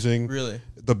 horrifyingly freezing. Really?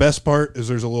 The best part is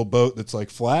there's a little boat that's like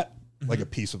flat, like a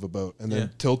piece of a boat, and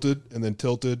then tilted,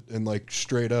 and like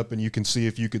straight up, and you can see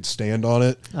if you could stand on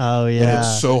it. Oh And yeah.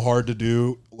 it's so hard to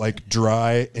do, like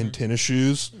dry in tennis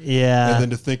shoes. Yeah. And then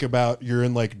to think about you're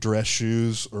in like dress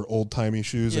shoes or old timey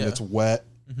shoes and Yeah. it's wet.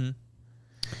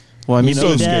 Well, I mean, So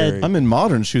dead. scary. I'm in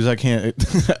modern shoes. I can't.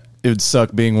 It would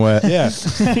suck being wet. Yeah.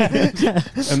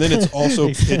 And then it's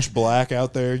also pitch black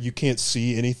out there. You can't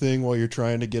see anything while you're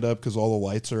trying to get up because all the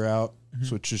lights are out.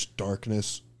 So it's just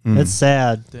darkness. It's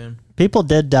sad. Damn. People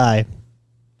did die.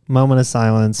 Moment of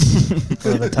silence for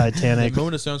the Hey, Titanic.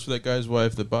 moment of silence for that guy's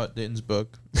wife that bought Dayton's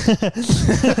book.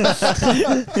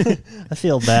 I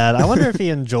feel bad. I wonder if he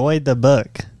enjoyed the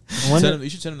book. I wonder- You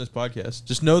should send him this podcast.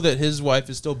 Just know that his wife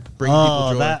is still bringing people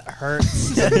oh, joy. that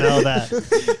hurts to know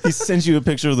that. He sends you a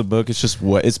picture of the book. It's just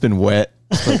wet. It's been wet.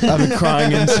 It's like, I've been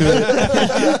crying into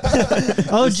it.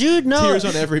 Oh, Jude, no. Tears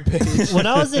on every page. When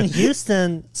I was in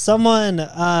Houston, someone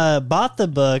bought the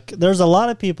book. There's a lot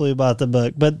of people who bought the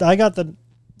book, but I got the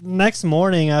next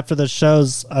morning after the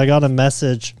shows, I got a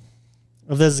message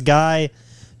of this guy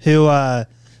who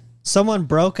someone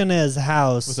broke into his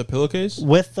house With a pillowcase?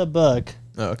 with the book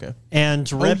Oh, okay. and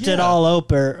ripped it yeah. all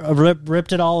open,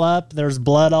 ripped it all up. There's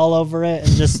blood all over it,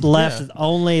 and just left Yeah.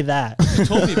 only that,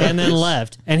 Told me about and then this.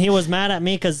 left. And he was mad at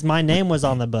me because my name was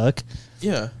on the book.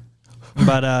 Yeah.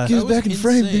 But He was was back in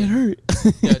frame. insane. It hurt.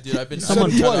 Yeah, dude, I've been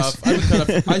Someone cut twice. off. I've been cut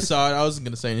off. I saw it. I wasn't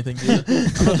going to say anything, dude.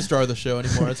 I'm not the star of the show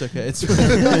anymore. It's okay. It's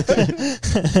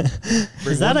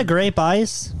is that a grape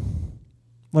ice?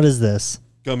 What is this?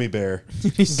 Gummy bear.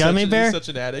 Gummy bear? He's such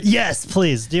an addict. Yes,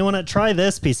 please. Do you want to try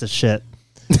this piece of shit?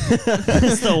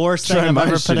 It's the worst thing Try I've my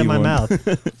ever put in shitty my one. mouth.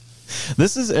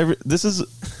 This is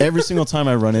every single time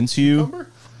I run into you.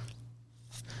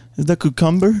 Is that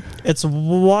cucumber? It's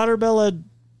watermelon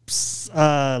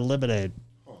lemonade.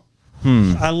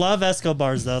 I love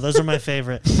Escobars though; those are my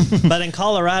favorite. But in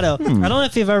Colorado, I don't know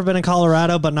if you've ever been in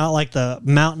Colorado, but not like the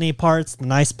mountainy parts, the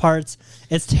nice parts.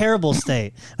 It's terrible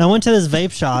state. And I went to this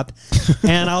vape shop,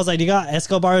 and I was like, "You got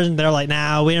Escobars?" And they're like,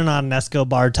 "Nah, we're not an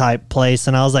Escobar type place."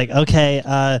 And I was like, "Okay."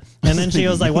 And then she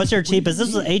was like, "What's your cheapest?"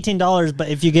 This was $18, but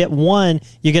if you get one,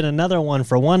 you get another one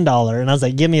for $1. And I was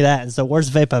like, "Give me that." And so,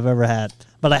 worst vape I've ever had.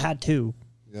 But I had two.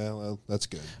 Yeah, well, that's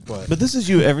good. But But this is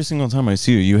you every single time I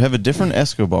see you. You have a different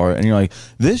Escobar, and you're like,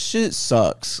 "This shit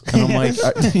sucks." And I'm like,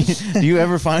 "Do you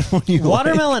ever find one you like?"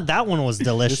 Watermelon, that one was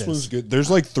delicious. this one's good. There's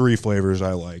like 3 flavors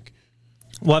I like.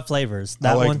 What flavors? I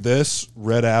That like one? this,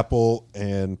 red apple,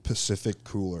 and Pacific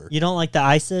Cooler. You don't like the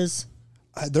ices?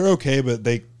 They're okay, but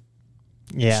they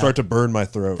Yeah. start to burn my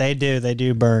throat. They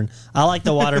do burn. I like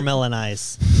the watermelon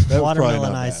ice. That was probably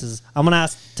Watermelon not ice bad. is. I'm gonna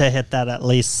ask to hit that at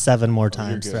least 7 more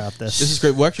times good. throughout this. This is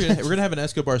great. We're gonna have an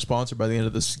Escobar sponsor by the end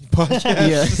of this podcast.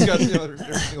 Yeah. It's got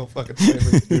every single fucking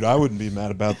flavor. Dude, I wouldn't be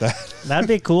mad about that. That'd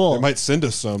be cool. They might send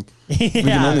us some. We can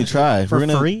only try. For we're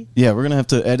gonna, free? Yeah, we're gonna have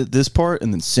to edit this part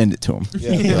and then send it to them.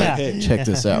 Yeah, be Yeah. like, hey, Check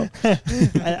this out.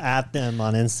 At them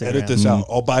on Instagram. edit this out.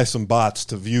 I'll buy some bots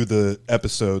to view the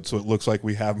episode so it looks like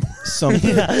we have more. Something.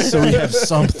 So we have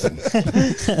something.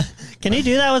 Can you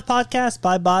do that with podcasts?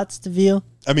 Buy bots to view?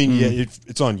 I mean, yeah,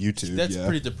 it's on YouTube. That's yeah.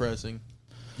 pretty depressing.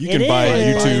 You It can buy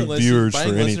is. YouTube viewers buying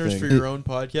for listeners anything. for your own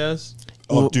podcast.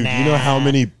 Oh, dude, you know how Nah.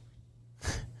 many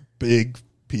big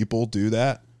people do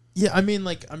that? Yeah, I mean,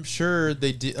 like, I'm sure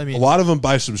they did. I mean, A lot of them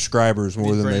buy subscribers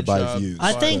more than they Brand buy shop. views.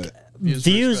 I think but Views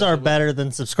views for are special, better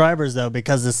than subscribers though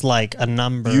because it's like a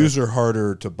number. views are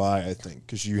harder to buy, I think,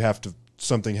 because you have to.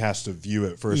 Something has to view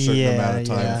it for a certain Yeah, amount of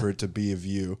time yeah. for it to be a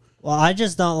view. Well, I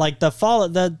just don't like the follow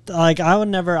that. Like, I would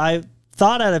never. I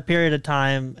thought at a period of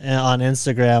time on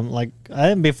Instagram, like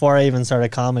before I even started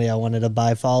comedy, I wanted to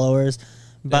buy followers.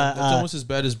 But that's almost as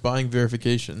bad as buying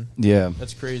verification. Yeah.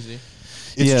 That's crazy.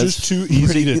 It's Yeah, just it's too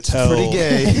easy to It's tell. pretty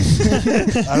gay.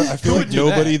 I feel like would do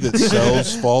nobody that? that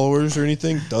sells followers or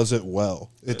anything does it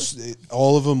well.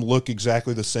 All of them look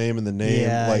exactly the same in the name.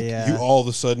 Yeah, like yeah. you all of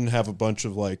a sudden have a bunch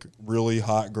of like really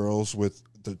hot girls with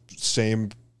the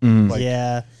same like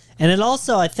yeah, and it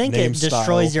also I think Name it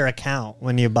destroys style. your account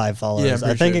when you buy followers. Yeah, I'm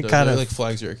pretty I think sure it does. kind of like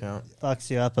flags your account. fucks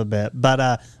you up a bit.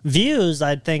 But views,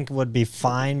 I think, would be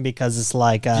fine because it's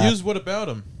like Views, what about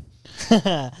them?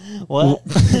 what?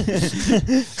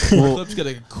 Clip's got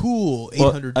a cool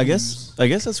 800 I views.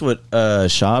 guess that's what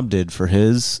Shab did for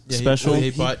his Yeah, special.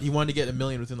 He wanted to get 1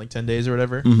 million within like 10 days or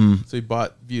whatever. So he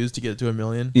bought views to get it to 1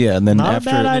 million. Yeah, and then Not a after,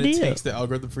 bad And it idea. takes the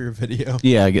algorithm for your video.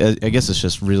 yeah, I guess it's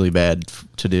just really bad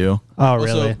to do. Oh,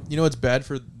 really? Also, you know what's bad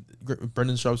for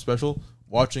Brendan's Shop special?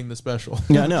 Watching the special.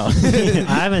 Yeah, I know. I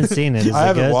haven't seen it. Is I it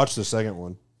haven't good? watched the second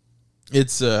one.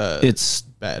 It's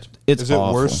bad. Is it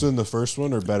awful. worse than the first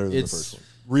one or better than the first one?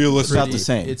 Realistically, about the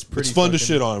same. It's pretty. It's fun to fucking-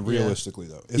 shit on. Realistically,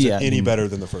 though, is it any better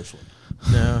than the first one?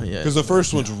 No, yeah. Because the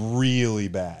first one's really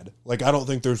bad. Like, I don't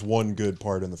think there's one good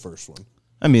part in the first one.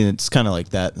 I mean, it's kind of like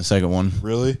that in the second one.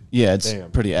 Really? Yeah, it's Damn.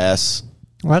 pretty ass.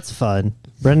 Well, that's fun.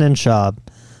 Brendan Schaub.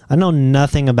 I know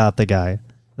nothing about the guy.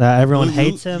 Everyone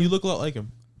hates him. You look a lot like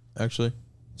him, actually.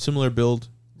 Similar build.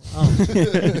 Oh,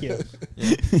 thank you.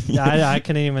 Yeah, I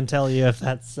couldn't even tell you if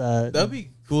that's That'd be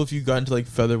cool if you got into like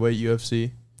featherweight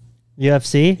UFC.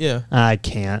 UFC. Yeah. I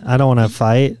can't. I don't want to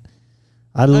fight.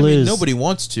 I'd I lose. mean, nobody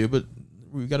wants to, but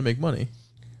we got to make money.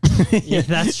 Yeah,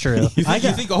 that's true. You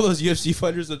think all those UFC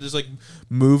fighters that just like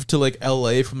move to like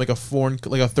LA from like a foreign,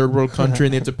 like a third world country,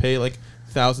 and they have to pay like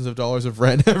thousands of dollars of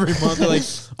rent every month? They're like,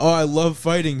 oh, I love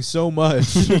fighting so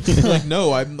much. Like,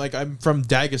 no, I'm from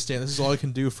Dagestan. This is all I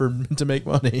can do to make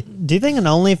money. Do you think an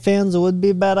OnlyFans would be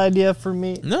a bad idea for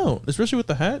me? No, especially with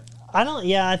the hat. I don't.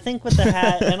 Yeah, I think with the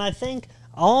hat, and I think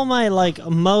all my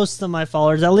most of my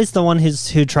followers, at least the one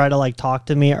who try to like talk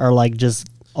to me, are like just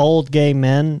old gay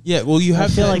men. Yeah, well, you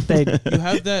have. I feel like they. You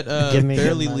have that Give me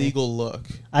barely good money. legal look.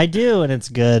 I do, and it's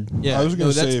good. Yeah, I was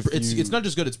gonna say it's not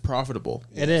just good; it's profitable.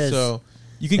 It is. So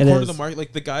you can It corner is. the market,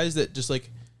 like the guys that just like,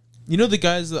 the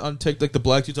guys that on TikTok, like the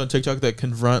black dudes on TikTok that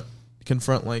confront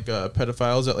like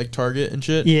pedophiles at like Target and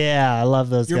shit. Yeah, I love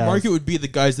those Your guys. market would be the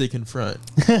guys they confront.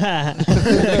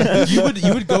 Like,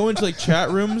 you would go into like chat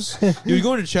rooms. You would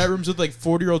go into chat rooms with like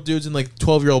 40-year-old dudes and like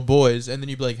 12-year-old boys, and then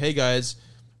you'd be like, "Hey guys,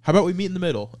 how about we meet in the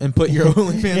middle and put your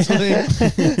OnlyFans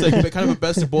link?" It's like kind of a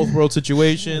best of both worlds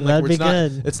situation. Like, That'd where be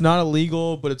good. it's not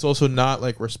illegal, but it's also not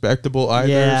like respectable either.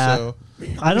 Yeah. So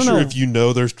I don't sure know. if you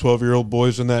know there's 12-year-old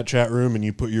boys in that chat room and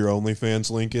you put your OnlyFans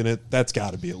link in it, that's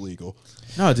got to be illegal.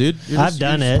 no, dude, I've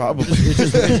done it.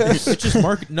 It's just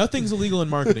market. Nothing's illegal in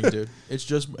marketing, dude. It's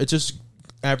just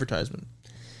advertisement.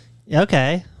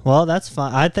 Okay, well that's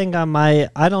fine. I think I might.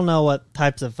 I don't know what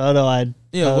types of photo I'd.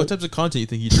 Yeah, what types of content you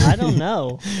think you do? I don't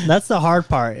know. That's the hard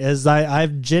part. Is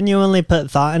I've genuinely put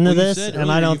thought into Well, you this, said and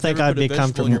earlier I don't you've think never I'd put be a vegetable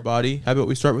comfortable. in your body. How about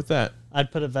we start with that? I'd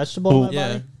put a vegetable in my Yeah,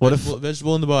 body. What if-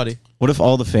 vegetable in the body? What if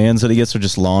all the fans that he gets are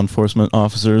just law enforcement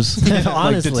officers? Like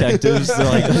Honestly. detectives. They're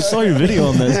like, I saw your video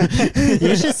on this.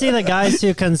 You should see the guys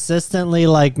who consistently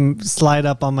like slide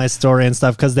up on my story and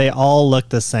stuff because they all look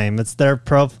the same. It's their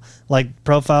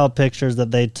profile pictures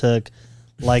that they took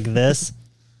like this.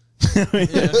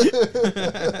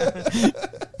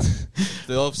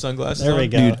 They all have sunglasses. There we on.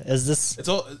 go. Dude. Is this? It's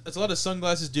a lot of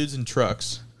sunglasses dudes in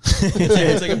trucks.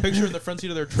 It's like a picture in the front seat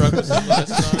of their truck with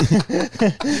sunglasses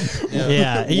on.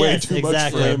 Yeah. Way Yes. too much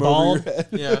Exactly. frame over Bald. your head.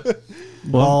 Yeah.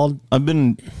 Bald. I've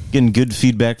been getting good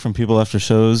feedback from people after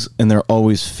shows, and they're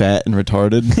always fat and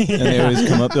retarded. And they always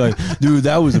come up, they're like, dude,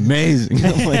 that was amazing.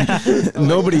 I'm like,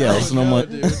 nobody else. And I'm like,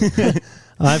 dude.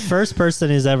 My first person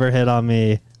who's ever hit on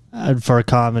me for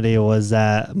comedy was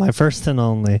at my first and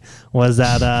only was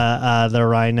at the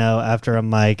Rhino after a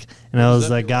mic, and it was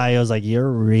a guy who was like,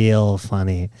 "You're real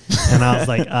funny," and I was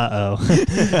like, "Uh oh."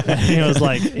 He was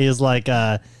like, he's like,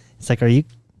 "Are you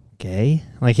gay?"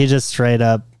 Like he just straight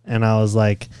up, and I was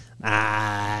like,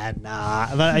 nah.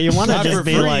 But you want to Not just for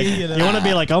be free, like, you know? you want to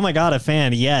be like, "Oh my god, a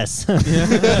fan!" Yes.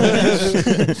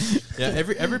 Yeah,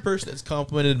 every person that's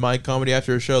complimented my comedy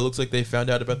after a show looks like they found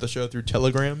out about the show through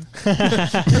Telegram.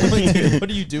 Like, dude, what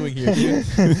are you doing here, dude?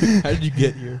 How did you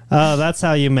get here? Oh, that's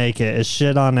how you make it. Is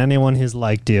shit on anyone who's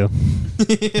liked you.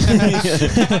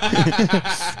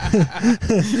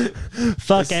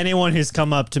 Fuck anyone who's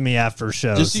come up to me after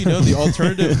shows. Just so you know, the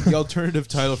alternative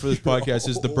title for this podcast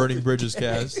is the Burning Bridges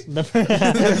cast.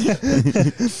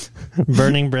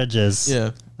 Burning bridges.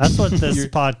 Yeah. That's what this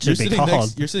pod should be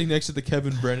called. You're sitting next to the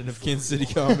Kevin Brennan of Kansas City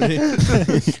comedy.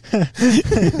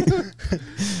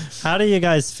 How do you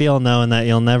guys feel knowing that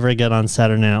you'll never get on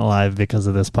Saturday Night Live because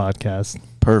of this podcast?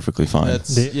 perfectly fine.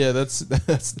 That's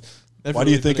Why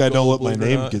do you think I don't let my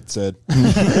name get said?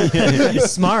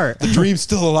 Smart. The dream's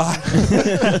still alive.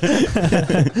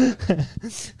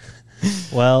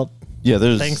 Well, Yeah,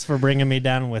 there's. thanks for bringing me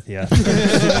down with you.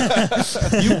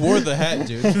 You wore the hat,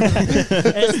 dude.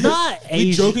 It's not He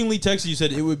Asian. jokingly texted you,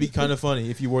 said it would be kind of funny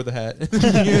if you wore the hat.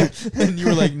 And you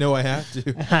were like, no, I have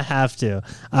to. I have to.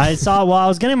 I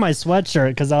was getting my sweatshirt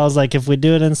because I was like, if we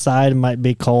do it inside, it might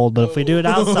be cold, but if we do it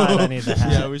outside, I need the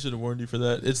hat. Yeah, we should have warned you for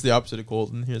that. It's the opposite of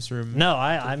cold in his room. No,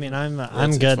 I mean, I'm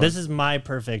it's good. fine. This is my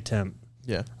perfect temp.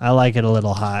 Yeah. I like it a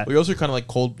little hot. Well, you're also kind of like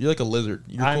cold. You're like a lizard.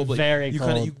 You're I'm cold, like, very you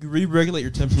cold. You re-regulate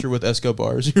your temperature with Esco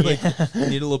bars. You're like, you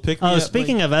need a little pick me Oh, up.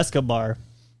 speaking like, of Escobar.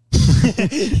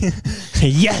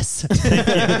 Yes.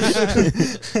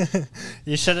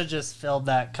 You should have just filled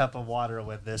that cup of water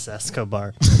with this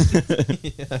Escobar.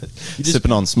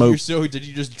 Sipping on smoke. Did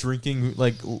you just drinking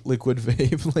like liquid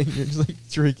vape? Like you're just like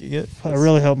drinking it? I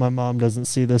really hope my mom doesn't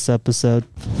see this episode.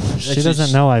 She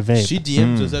doesn't know I vape. She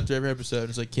DMs us after every episode.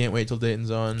 It's like, can't wait till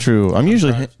Dayton's on. True. I'm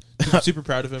usually super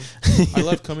proud of him. I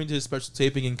love coming to his special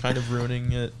taping and kind of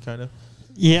ruining it, kind of.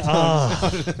 Yeah.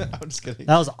 I'm just kidding.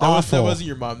 That was awful. That wasn't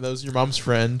your mom. That was your mom's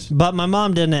friend. But my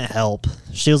mom didn't help.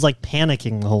 She was like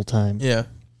panicking the whole time. Yeah.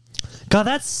 God,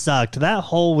 that sucked. That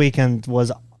whole weekend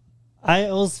was.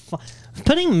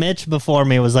 Putting Mitch before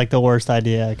me was like the worst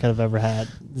idea I could have ever had.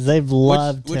 They've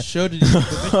loved. Which show did you put Mitch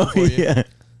before you? Yeah.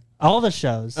 All the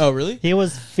shows. Oh, really? He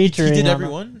was featuring. He did every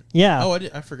one? Yeah. Oh,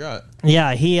 I forgot.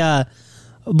 Yeah, he.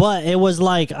 But it was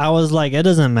like I was like, it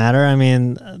doesn't matter. I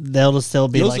mean, they'll still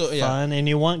be fun, and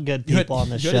you want good people on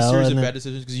the show. You had a series of bad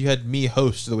decisions because you had me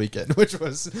host the weekend, which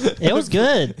was it was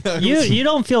good. You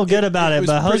don't feel good about it,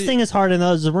 but hosting is hard, and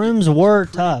those rooms were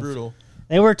tough. Brutal.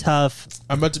 They were tough.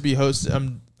 I'm about to be host.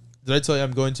 Did I tell you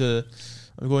I'm going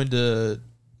to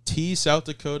T, South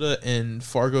Dakota, and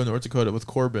Fargo, North Dakota with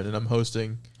Corbin, and I'm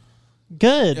hosting.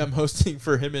 Good. Yeah, I'm hosting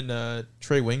for him and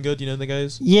Trey Wingo. Do you know the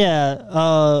guys?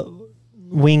 Yeah.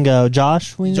 Wingo,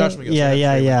 Josh Wingo. Josh Wingo.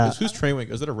 Yeah. Who's Trey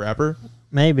Wingo? Is that a rapper?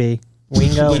 Maybe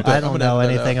Wingo. I don't know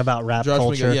anything about rap Josh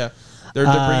culture. Wingo, yeah, they're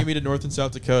bringing me to North and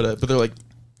South Dakota, but they're like,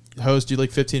 host, do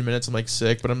like 15 minutes. I'm like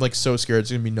sick, but I'm like so scared.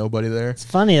 It's gonna be nobody there. It's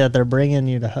funny that they're bringing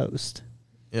you to host.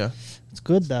 Yeah, it's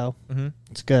good though. Mm-hmm.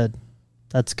 It's good.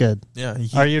 That's good. Yeah.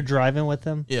 Are you driving with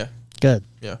them? Yeah. Good.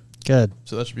 Yeah. Good.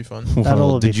 So that should be fun.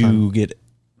 Well, did you get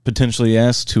potentially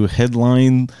asked to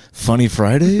headline Funny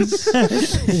Fridays?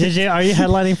 Did you? Are you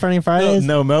headlining Funny Fridays?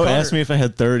 No, Mo asked me if I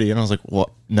had 30, and I was like, "What?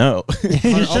 No." You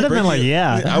should have been like,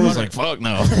 "Yeah." I was like, "Fuck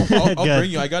no." I'll bring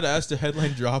you. I got asked to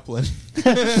headline Joplin.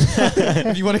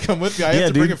 If you want to come with me, I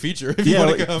have to bring a feature. If you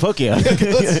want to come, fuck yeah.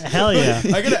 Hell yeah.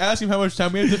 I gotta ask him how much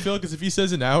time we have to fill, because if he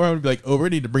says an hour, I'm gonna be like, "Oh, we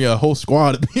need to bring a whole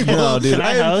squad of people." No, dude. Can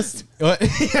I host? What?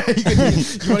 You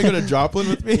want to go to Joplin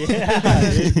with me?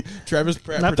 Yeah. Travis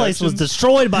Pratt. That place was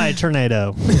destroyed by a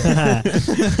tornado.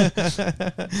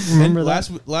 Remember that?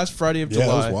 Last Friday of July.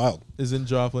 That was wild. Is in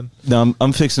Joplin. No,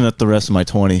 I'm fixing up the rest of my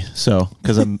 20, so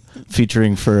because I'm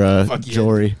featuring for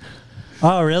jewelry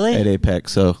Oh, really? at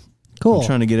Apex, so Cool. I'm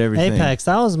trying to get everything. Apex.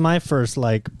 That was my first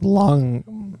like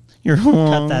long. You're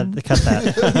Cut that.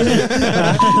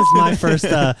 That was my first.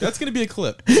 That's gonna be a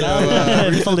clip.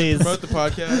 So, Please promote the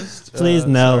podcast. Please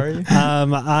no.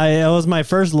 Sorry. It was my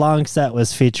first long set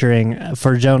was featuring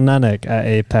for Joe Nunnick at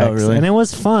Apex, really? and it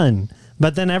was fun.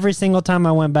 But then every single time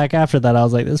I went back after that, I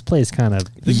was like, this place kind of.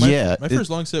 My first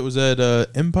long set was at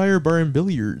Empire Bar and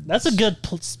Billiards. That's a good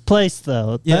place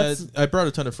though. Yeah, I brought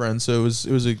a ton of friends, so it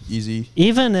was a easy.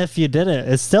 Even if you did it,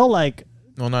 it's still like.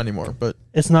 Well, not anymore, but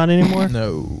it's not anymore.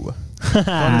 No.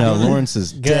 No, Lawrence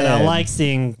is good. dead. I like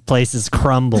seeing places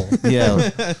crumble. Yeah,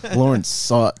 Lawrence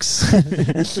sucks.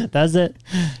 Does it?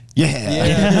 Yeah.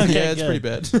 Okay, yeah, it's good. pretty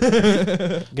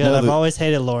bad. Good. No, I've always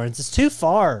hated Lawrence. It's too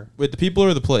far. Wait, the people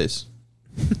or the place?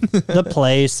 The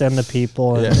place and the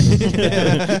people. And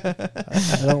Yeah.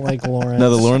 I don't like Lawrence. No,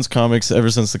 the Lawrence comics, ever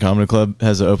since the Comedy Club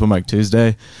has an open mic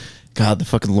Tuesday, God, the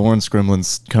fucking Lawrence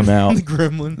gremlins come out. The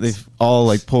gremlins. They all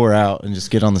like pour out and just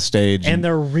get on the stage. And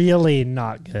they're really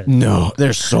not good. no,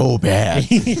 they're so bad.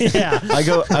 Yeah.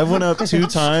 I went up 2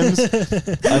 times.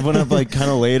 I went up like kind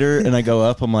of later, and I go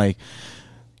up. I'm like,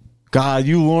 God,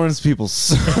 you Lawrence people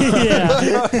suck.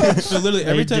 Yeah. So literally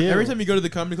every They time do. you go to the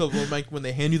comedy club, when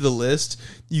they hand you the list,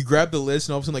 you grab the list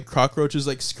and all of a sudden like cockroaches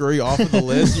like scurry off of the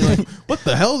list. And you're like, what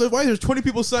the hell? Why there's 20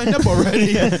 people signed up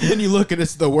already? And you look and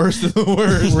it's the worst of the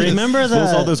worst. Remember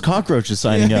All those cockroaches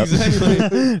signing up.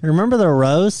 Exactly. Remember the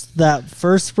roast? That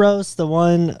first roast, the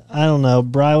one I don't know.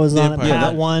 Bri was on it. Empire.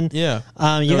 That one. Yeah.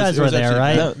 You guys were there, actually-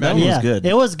 right? That one was good.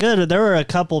 It was good. There were a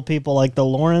couple people like the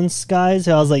Lawrence guys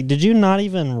who I was like, did you not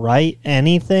even write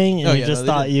anything? And Oh, you yeah, just no,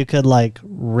 they thought did. you could like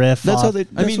riff That's off. how they.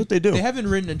 That's what they do. They haven't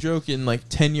written a joke in like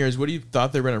 10 years. What do you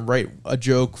thought they were going to write a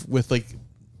joke with like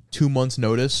 2 months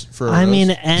notice for a I mean,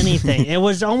 roast? anything. It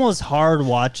was almost hard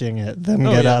watching it. Them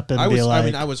get up and I be was,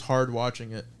 like, I was hard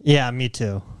watching it. yeah, me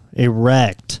too.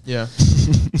 Erect. Yeah.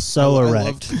 So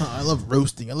erect. I love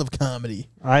roasting. I love comedy.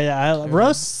 I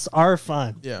roasts are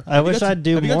fun. Yeah. I wish I'd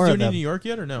do have you more guys of do any them. in New York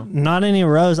yet or no? Not any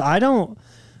roasts. I don't.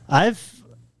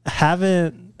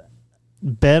 Haven't.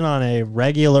 been on a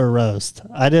regular roast.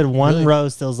 I did one Really?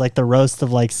 roast. It was like the roast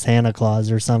of like Santa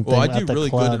Claus or something. Well, I at do the really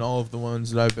club. good in all of the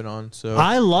ones that I've been on. So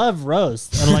I love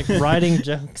roast and like writing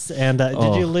jokes. And did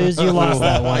you lose? You lost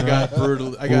that one. I got right?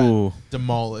 brutal. I got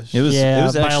demolished. It was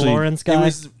by actually a Lawrence It guy.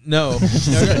 was no, it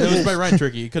was by Ryan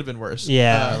Tricky. It could have been worse.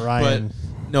 Yeah, Ryan.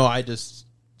 But no, I just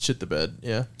shit the bed.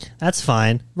 Yeah, That's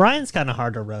fine. Ryan's kind of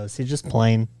hard to roast. He's just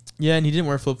plain. yeah, and he didn't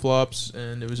wear flip flops,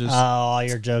 and it was just All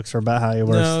your jokes were about how he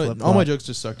wears no. flip-flops. All my jokes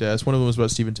just sucked ass. One of them was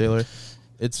about Steven Taylor.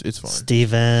 It's fine.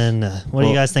 Steven. What do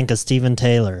you guys think of Steven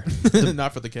Taylor?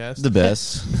 Not for the cast. the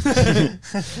best.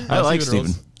 I like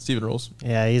Steven. Steven rolls.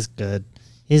 Yeah, he's good.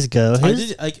 He's good. I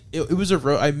did like it was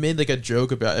I made like a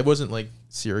joke about it. Wasn't like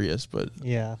serious, but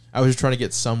Yeah. I was just trying to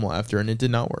get some laughter, and it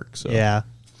did not work. So Yeah.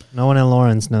 No one in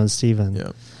Lawrence knows Steven.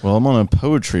 yeah. Well, I'm on a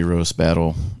poetry roast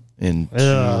battle in 2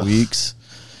 Ugh. weeks.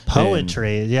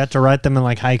 Poetry. You have to write them in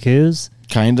like haikus.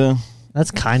 Kinda.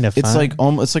 That's kind of fun. It's like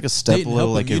it's like a step Dayton, below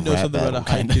help like him. a You know rap something battle. about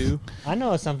a Kinda. haiku? I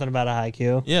know something about a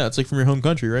haiku. Yeah, it's like from your home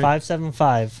country, right?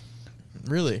 575.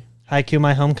 Really? Haiku,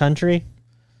 my home country.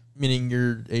 Meaning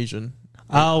you're Asian.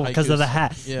 Oh, because of the Haikus.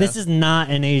 hat. Yeah. This is not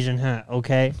an Asian hat,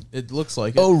 okay? It looks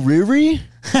like it. Oh, Riri?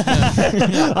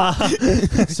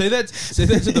 Say that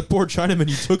to the poor Chinaman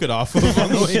you took it off of on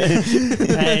the way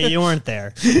in. Hey, you weren't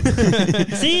there.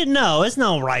 See, no, it's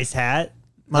no rice hat,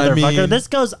 motherfucker. mean- This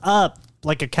goes up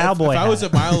like a cowboy If I was a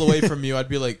hat. mile away from you, I'd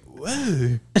be like,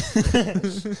 whoa.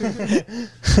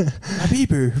 My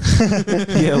beeper.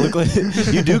 Yeah, look like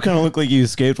you do kind of look like you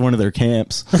escaped one of their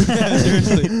camps.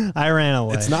 Seriously. I ran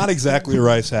away. It's not exactly a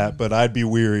rice hat, but I'd be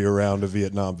weary around a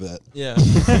Vietnam vet. Yeah.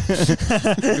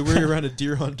 You're wearing around a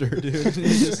deer hunter, dude.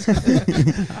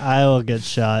 I will get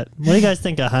shot. What do you guys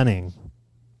think of hunting?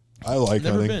 I like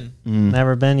Never hunting. been.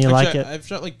 Never been? You like it? I've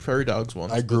shot like prairie dogs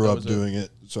once. I but grew that up was doing it,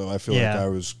 so I feel Yeah. like I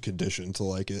was conditioned to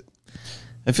like it.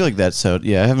 I feel like that's so.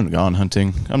 Yeah, I haven't gone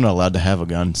hunting. I'm not allowed to have a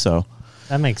gun, so.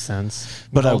 That makes sense.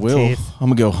 But I Gold will. teeth I'm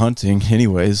gonna go hunting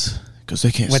anyways because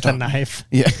they can't with a stop me. knife.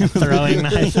 Yeah, Throwing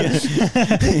knife.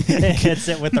 It hits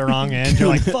it with the wrong end. You're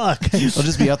like, fuck. I'll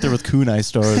just be out there with kunai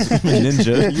stars,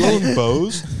 ninja You own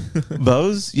bows?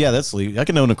 bows. Yeah, that's legal. I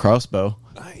can own a crossbow.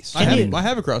 Nice. I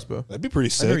have a crossbow. That'd be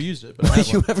pretty I've never sick. used it, but I have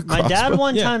You one. have a My crossbow? dad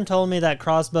one Yeah. time told me that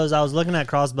crossbows, I was looking at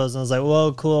crossbows and I was like,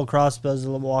 whoa, cool, crossbows,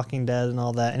 The Walking Dead and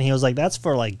all that. And he was like, that's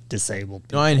for like disabled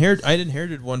people. No, I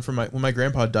inherited one from when my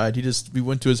grandpa died. We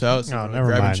went to his house Oh, and never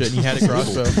grabbing mind. shit, and he had a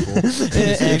crossbow.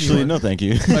 Actually, no, thank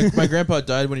you, My grandpa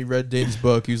died when he read Dane's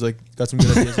book. He was like, got some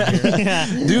good ideas in here. Yeah.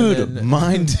 dude. And then-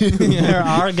 Mine too. There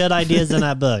are good ideas in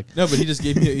that book. No, but he just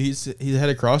gave me. He had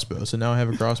a crossbow, so now I have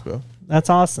a crossbow. That's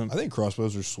awesome. I think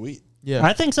crossbows are sweet. Yeah,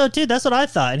 I think so too. That's what I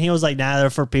thought. And he was like, nah, they're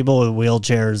for people with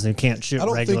wheelchairs who can't shoot I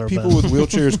don't regular think people bows. with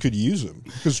wheelchairs could use them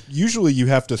because usually you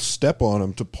have to step on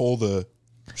them to pull the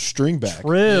string back.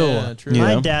 True. Yeah, true.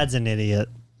 My Yeah. dad's an idiot.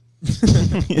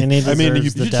 And he I mean, you,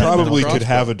 deserves the you death probably penalty. could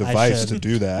have a I device should. to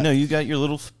do that. No, you got your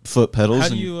little foot pedals. how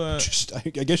do and you?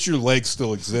 I guess your legs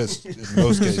still exist in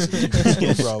most cases. You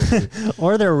can still probably,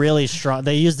 Or they're really strong.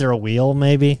 They use their wheel,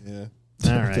 maybe. yeah.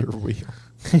 All right.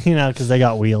 You know, because they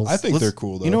got wheels. I think Let's- they're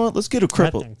cool though. You know what? Let's get a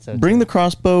cripple. think so, Bring too. the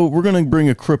crossbow. We're gonna bring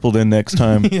a crippled in next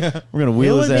time. Yeah. We're gonna it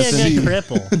wheel would his be ass a in. good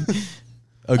cripple.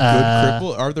 A good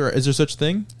cripple? Is there such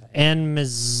thing? And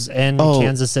Oh,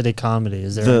 Kansas City comedy.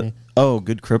 Is there any?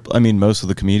 Good cripple. I mean, most of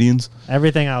the comedians.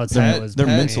 Everything I would say was they're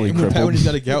bad. mentally Pat, crippled. when he's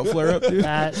got a gout flare up, dude.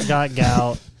 Pat got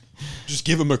gout. Just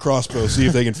give them a crossbow, see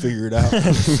if they can figure it out.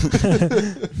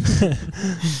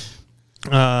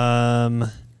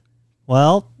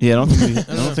 Well, Yeah, I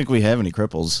don't think we have any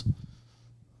cripples.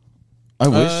 I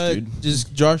wish, dude. Is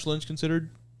Josh Lynch considered?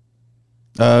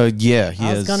 Yeah, he I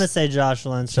has. was gonna say Josh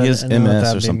Lynch. He has I didn't know if MS or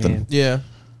that'd be something. mean. Yeah.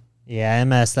 Yeah,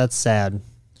 MS. That's sad.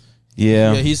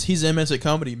 Yeah. Yeah, he's MS at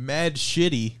comedy. Mad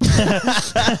shitty.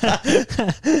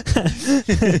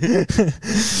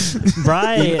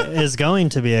 Bry is going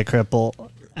to be a cripple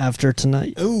after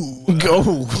tonight. Ooh.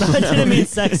 Go. I didn't mean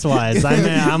sex wise. I mean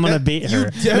I'm gonna beat You her.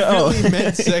 definitely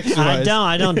meant sexualized.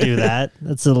 I don't do that.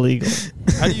 That's illegal.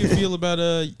 How do you feel about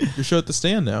your show at the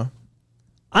Stand now?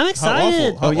 I'm How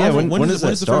excited. awful. Oh, yeah, when when does that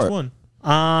when is the first start?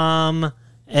 one?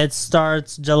 It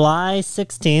starts July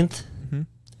 16th, Mm-hmm.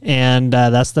 and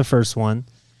that's the first one.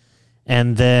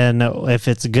 And then if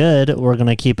it's good, we're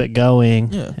gonna keep it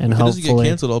going. Yeah. and if it doesn't get hopefully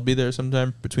canceled, I'll be there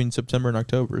sometime between September and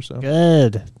October. So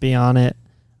good. Be on it.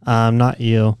 Not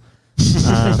you.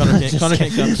 Connor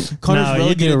can't come. Connor's No, you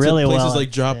relegated do really to places well.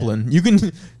 like Joplin. You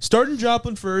can start in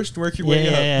Joplin first, work your way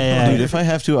up. Yeah. Dude, if I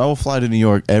have to, I will fly to New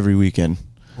York every weekend.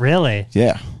 Really?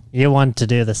 Yeah. You want to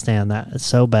do the Stand? That is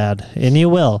so bad, and you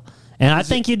will. And I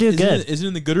think you do good. Is it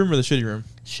in the good room or the shitty room?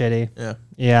 Shitty. Yeah.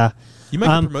 Yeah. You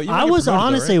might promote. I was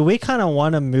honestly, we kind of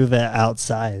want to move it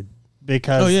outside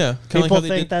because people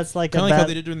think that's like kind of like how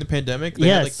they did during the pandemic. They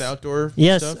had like the outdoor stuff.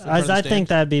 Yes, I think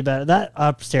that'd be better. That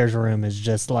upstairs room is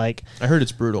just like. I heard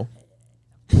it's brutal.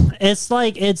 It's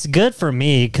like it's good for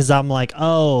me because I'm like,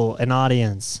 oh, an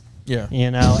audience. Yeah.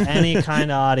 You know, any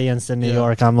kind of audience in New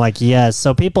York, I'm like, yes.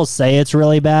 So people say it's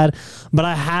really bad, but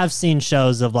I have seen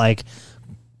shows of like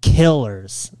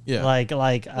killers. Yeah. Like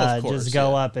course, just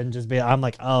go up and just be, I'm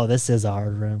like, oh, this is a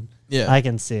hard room. Yeah. I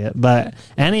can see it. But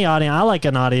any audience, I like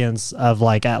an audience of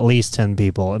like at least 10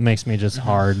 people. It makes me just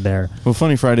hard there. Well,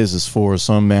 Funny Fridays is 4,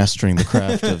 so I'm mastering the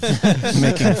craft of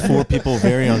making 4 people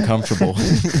very uncomfortable.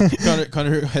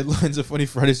 Connor headlines of Funny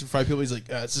Fridays for 5 people. He's like,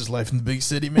 it's just life in the big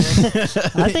city, man.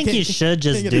 I think you should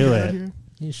just do it.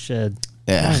 You should.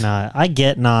 Yeah. Why not? I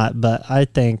get not, but I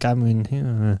think,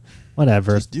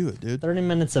 whatever. Just do it, dude. 30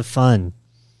 minutes of fun.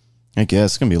 I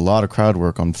guess it's going to be a lot of crowd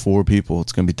work on 4 people.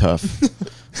 It's going to be tough.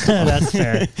 That's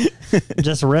fair.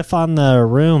 Just riff on the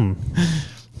room.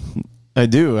 I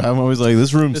do. I'm always like,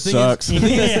 this room sucks. The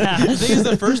thing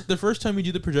is, the first time you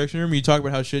do the projection room, you talk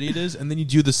about how shitty it is, and then you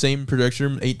do the same projection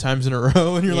room 8 times in a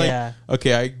row, and you're like,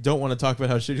 okay, I don't want to talk about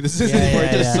how shitty this is anymore.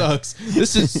 It just sucks.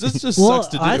 This just sucks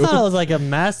to do. I thought it was like a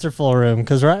masterful room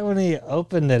because right when he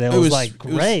opened it, it was like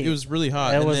great. It was really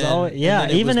hot. It was always,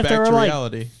 even if there were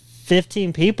like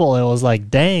 15 people, it was like,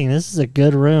 dang, this is a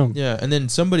good room. Yeah, and then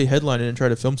somebody headlined it and tried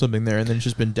to film something there, and then it's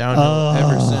just been downhill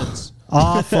ever since.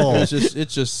 Awful. It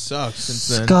just sucks since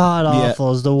then. God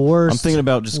awful is the worst. I'm thinking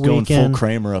about just going full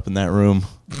Kramer up in that room.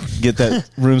 Get that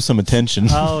room some attention.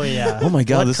 Oh yeah. Oh my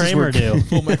God, what this Kramer is do?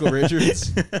 Full Michael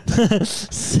Richards.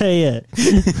 Say it.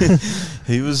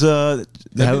 He was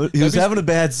having a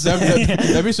bad set.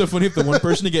 That'd be so funny if the one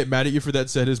person to get mad at you for that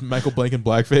set is Michael Blank in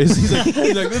blackface. He's like,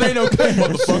 that ain't okay,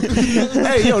 motherfucker.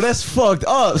 Hey, yo, that's fucked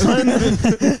up, son.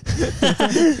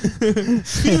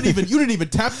 You didn't even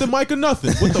tap the mic or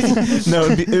nothing. What the fuck? No,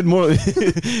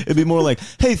 it'd be more like,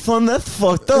 hey, son, that's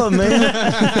fucked up, man.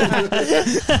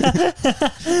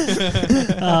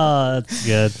 Oh, that's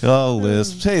good. Oh,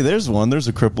 lisps. Hey, there's one. There's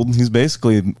a crippled. He's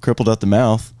basically crippled out the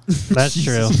mouth. That's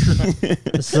true.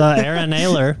 It's Aaron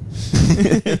Naylor.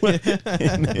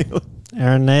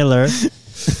 Aaron Naylor.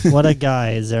 What a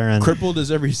guy is Aaron. Crippled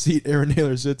as every seat Aaron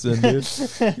Naylor sits in, dude.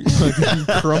 Fucking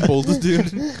crumpled,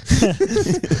 dude.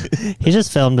 He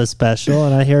just filmed a special,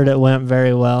 and I heard it went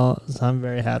very well, so I'm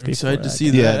very happy. Excited to see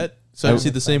that. So I see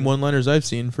the same one-liners I've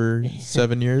seen for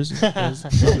 7 years.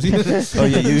 Oh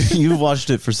yeah, you watched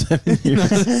it for 7 years.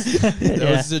 That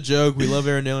was a joke. We love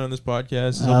Aaron Naylor on this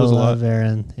podcast. I love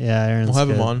Aaron. Yeah, Aaron's We'll have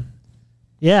good. him on.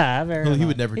 Yeah, I've Aaron. He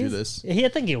would never do this. I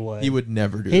think he would. He would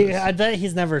never do this. I bet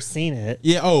he's never seen it.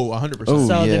 Yeah. Oh, 100%.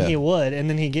 So then he would, and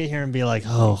then he'd get here and be like,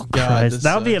 "Oh God,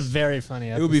 that would be a very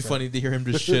funny episode." It would be funny to hear him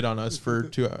just shit on us for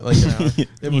 2 hours, like an hour.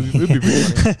 It would be pretty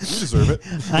funny. You deserve it.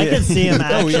 I could see him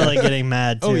actually getting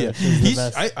mad too. Oh yeah.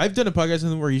 I've done a podcast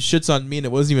with him where he shits on me, and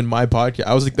it wasn't even my podcast.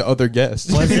 I was like the other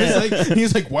guest. He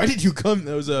was like, "Why did you come?"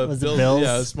 That was Bill. Bill's?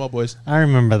 Yeah, Small Boys. I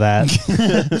remember that.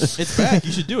 It's back.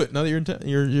 You should do it now that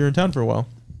you're in town for a while.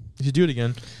 You should do it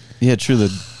again. Yeah, true.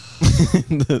 The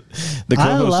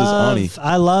co-host is Ani.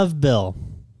 I love Bill.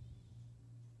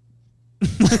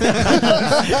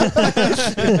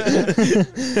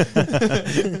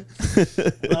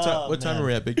 What time are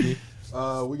we at, Big D?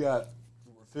 We're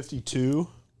 52.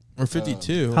 We're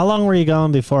 52. How long were you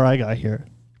going before I got here?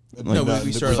 No,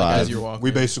 we started as you're walking.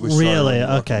 We basically started. Really?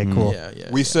 Okay, cool.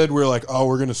 Yeah. We said we're like,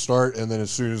 we're going to start, and then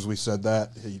as soon as we said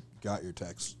that, he got your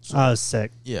text. So, Oh,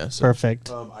 sick. Yeah. So. Perfect.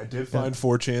 I did find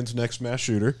 4chan's next mass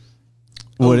shooter.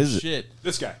 What is it? Shit.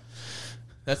 This guy.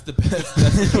 That's the best.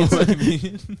 That's the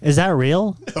comedian. Is that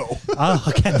real? No. Oh,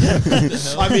 okay.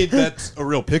 I mean, that's a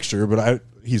real picture, but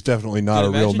he's definitely not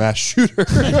a real mass shooter.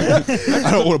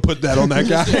 I don't want to put that on that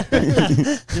guy.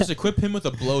 Just equip him with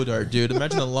a blow dart, dude.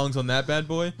 Imagine the lungs on that bad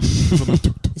boy.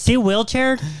 Is he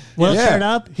wheelchaired? Wheelchaired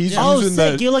up? He's using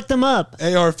sick. You looked him up.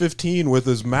 AR-15 with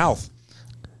his mouth.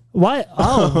 What?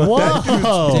 Oh,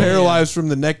 whoa. Paralyzed from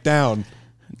the neck down.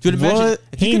 Dude, imagine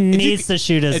he needs to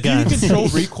shoot his gun. If you can control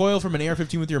recoil from an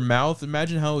AR-15 with your mouth,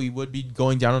 imagine how he would be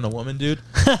going down on a woman, dude.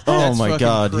 Oh my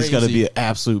God, he's got to be an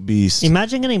absolute beast.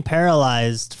 Imagine getting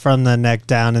paralyzed from the neck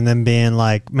down and then being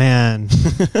like, man,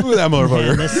 Look at that motherfucker.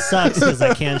 man, this sucks because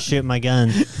I can't shoot my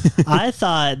gun. I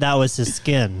thought that was his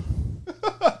skin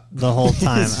the whole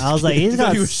time. I was like, he's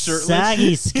got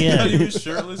saggy skin. He was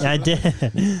shirtless. I did.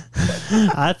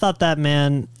 I thought that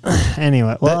man.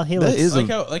 Anyway, well, he looks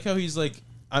like how he's like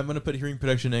I'm gonna put hearing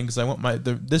protection in because I want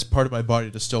this part of my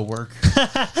body to still work.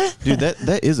 Dude,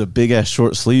 that is a big ass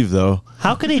short sleeve though.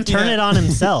 How could he turn it on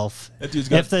himself? That dude's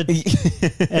got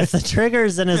if the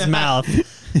trigger's in his mouth,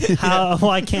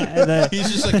 why can't he's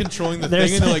just like controlling the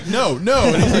thing and they're like, no,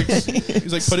 and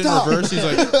he's like put it in reverse. He's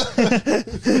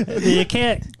like, you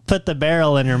can't put the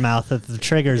barrel in your mouth if the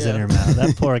trigger's in your mouth.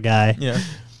 That poor guy. Yeah.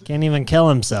 Can't even kill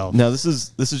himself. Now this is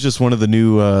just one of the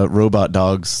new robot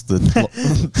dogs. This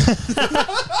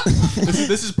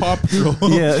is Paw Patrol.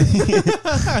 Yeah.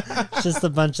 Just a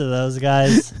bunch of those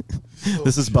guys.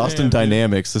 This is Boston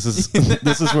Dynamics. This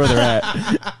is where they're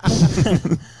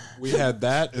at. We had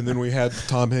that, and then we had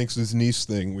Tom Hanks's niece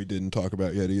thing we didn't talk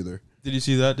about yet either. Did you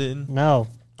see that, Dayton? No.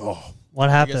 Oh. What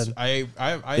happened? I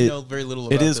know very little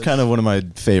about it. It is kind of one of my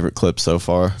favorite clips so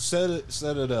far. Set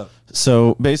it up.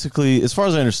 So basically, as far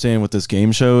as I understand what this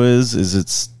game show is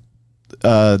it's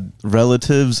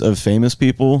relatives of famous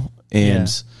people, and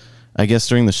I guess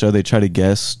during the show they try to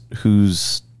guess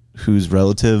who's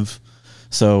relative.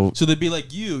 So they'd be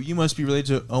like, you must be related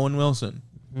to Owen Wilson.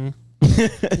 Mm-hmm.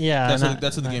 Yeah,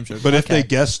 that's what the game show. But if they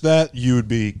guessed that, you would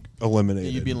be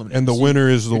eliminated. Yeah, you'd be eliminated. And the winner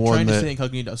is the one trying to that. stay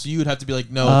incognito, so you would have to be like,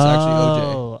 no, it's actually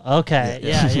OJ. Oh, okay.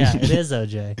 Yeah, it is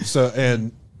OJ. So,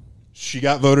 and she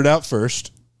got voted out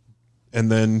first,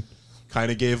 and then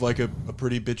kind of gave like a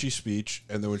pretty bitchy speech,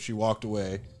 and then when she walked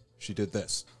away, she did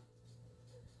this.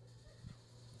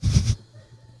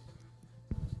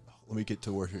 Let me get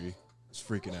to where he is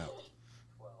freaking out.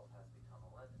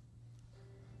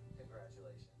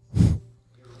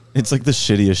 it's like the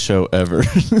shittiest show ever.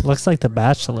 Looks like The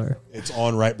Bachelor. It's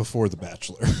on right before The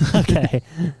Bachelor. Okay.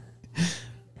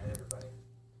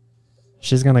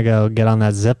 She's going to go get on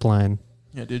that zip line.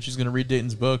 Yeah, dude, she's going to read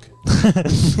Dayton's book.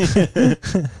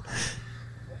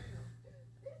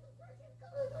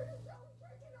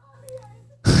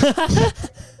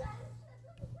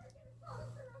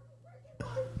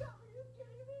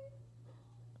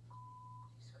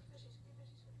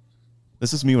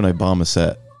 This is me when I bomb a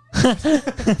set.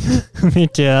 Me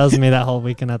too. That was me that whole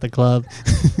weekend at the club.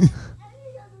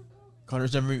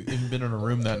 Connor's never even been in a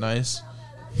room that nice.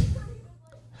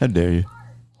 How dare you?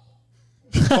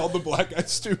 Called the black guy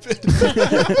stupid.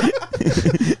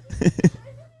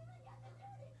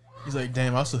 He's like,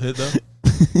 damn, I'll still hit though.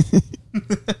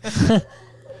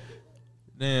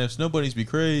 Damn, Snowbunnies be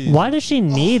crazy. Why does she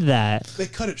need that? They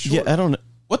cut it short. Yeah, I don't know.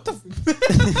 What the?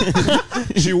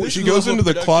 She goes into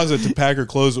the closet to pack her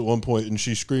clothes at one point, and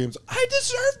she screams, "I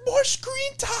deserve more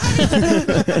screen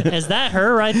time." Is that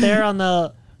her right there on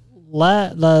the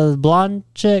blonde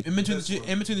chick? In between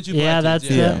the two Yeah, black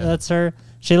dudes, that's her.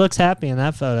 She looks happy in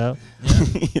that photo.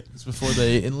 Yeah. It's before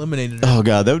they eliminated her. Oh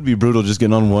god, that would be brutal. Just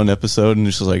getting on one episode and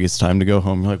it's just like it's time to go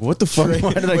home. You're like, what the fuck?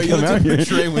 Why did I come out here?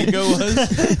 Trey Wingo was.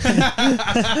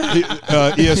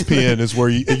 ESPN is where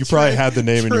you probably had the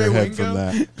name in your head Wingo? from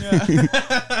that.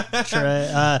 Yeah. Trey.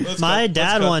 My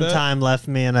dad one time left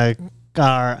me in a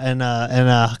car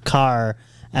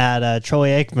at Troy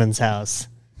Aikman's house.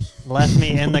 Left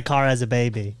me in the car as a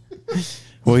baby.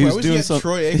 Well, he Why was was he doing at something.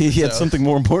 Troy He Aikman's had house? something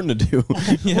more important to do.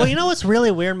 Yeah. Well, you know what's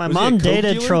really weird? My Was he a mom coke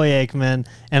dated dealer? Troy Aikman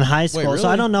in high school, so I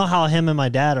really? don't know how him and my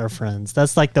dad are friends.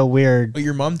 That's like the weird. Oh,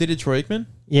 your mom dated Troy Aikman?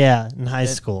 Yeah, in high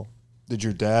school. Did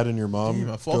your dad and your mom Damn,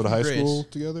 a fall go to from high grace. school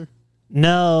together?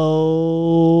 No.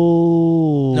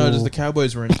 No, just the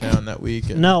Cowboys were in town that week.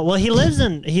 And, No, well, he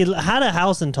had a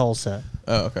house in Tulsa.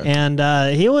 Oh, okay.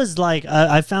 And he was like,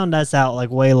 I found us out like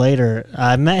way later.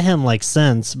 I met him like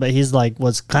since, but he's like,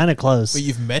 was kind of close. But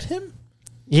you've met him?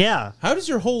 Yeah. How does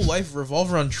your whole life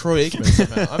revolve around Troy Aikman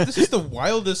somehow? This is the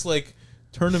wildest like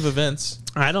turn of events.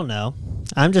 I don't know.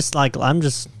 I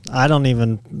don't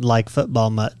even like football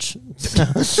much. So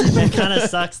it kind of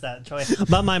sucks that Troy.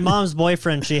 But my mom's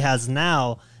boyfriend she has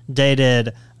now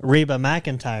dated Reba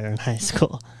McEntire in high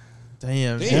school.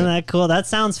 Damn. Isn't that cool? That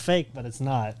sounds fake, but it's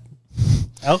not.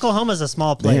 Oklahoma's a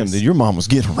small place. Damn, dude, your mom was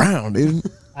getting around, dude.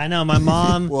 I know my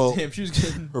mom. Well, Damn, she was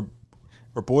getting.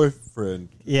 her boyfriend.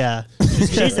 Yeah,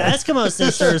 she's Eskimo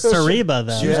sisters to Reba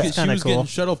though. She was, That's she kind of was cool. getting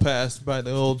shuttle passed by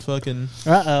the old fucking.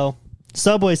 Uh-oh.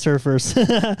 Subway surfers.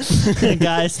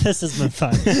 Guys, this has been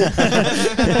fun.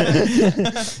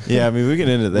 Yeah, I mean, we get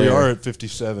into there. We are at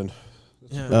 57.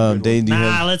 Yeah. Dane, do you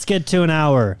have? Let's get to an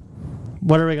hour.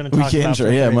 What are we going to We talk can, about? sure.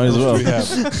 for Yeah, 30 might as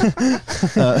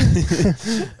minutes? well. We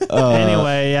have.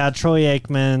 Anyway, yeah, Troy Aikman's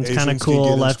kind of Asians can get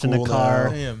cool, in left in a school car.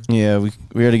 now. Damn. Yeah, we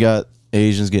already got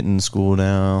Asians getting in school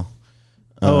now.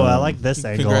 Oh, I like this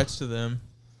angle. Congrats to them.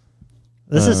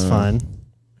 This is fun.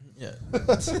 Yeah.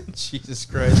 Jesus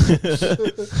Christ.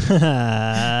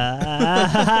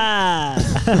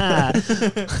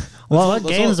 Well, what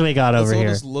games we got over here?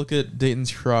 Let's look at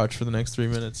Dayton's crotch for the next 3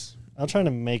 minutes. I'm trying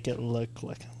to make it look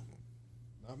like.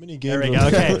 Not many games. There we go.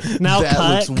 Okay, now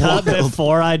cut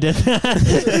before I did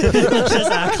that.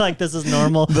 Just act like this is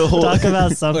normal. Talk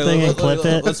about something and clip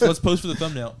it. Let's post for the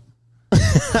thumbnail.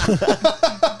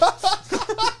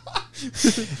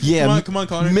 Yeah, come on,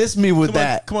 Connor. Miss me with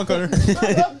that. Come on, Connor.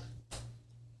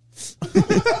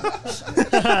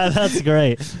 That's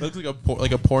great. Looks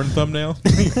like a porn thumbnail.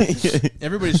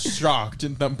 Everybody's shocked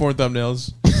in porn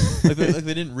thumbnails. Like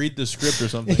they didn't read the script or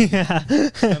something. Yeah.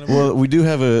 Well, we do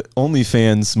have a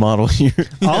OnlyFans model here.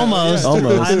 Almost.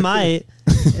 Almost. I might. You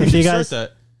If you should guys, start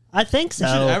that. I think You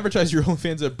should so. advertise your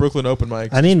OnlyFans at Brooklyn Open Mics.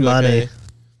 I need Just be like, money. hey,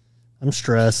 I'm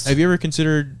stressed. have you ever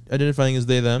considered identifying as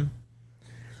they them?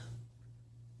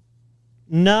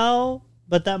 No,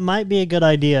 but that might be a good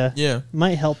idea. Yeah.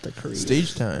 Might help the crew.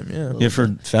 Stage time. Yeah. Yeah,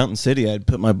 for Fountain City, I'd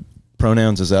put my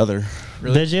pronouns as other.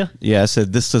 Really? Did you? Yeah, I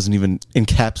said this doesn't even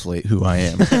encapsulate who I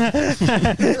am.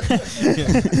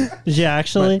 Did you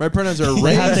actually? My pronouns are racist.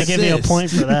 They have to give me a point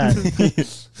for that.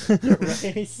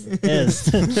 Racist.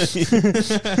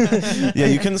 Yeah,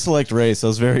 you couldn't select race. I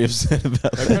was very upset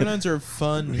about My that. pronouns are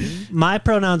funny. My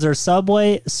pronouns are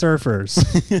Subway Surfers.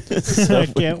 So I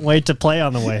can't wait to play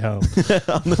on the way home.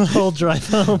 The whole drive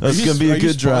home. That's going to be Are a you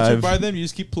good sponsored drive. by them? You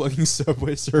just keep plugging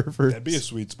Subway Surfers. That'd be a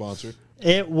sweet sponsor.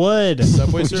 It would.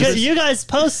 Subway Surfers. You guys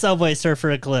post Subway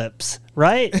Surfer clips,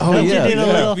 right? Oh, Don't yeah. You do the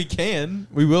Yeah, little, we can.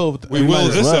 We will. We will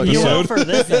as this well. you will episode. for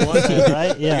this episode,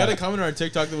 right? I got Yeah. a comment on our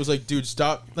TikTok that was like, "Dude,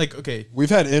 stop!" Like, okay. We've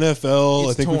had NFL.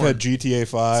 It's I think torn. we've had GTA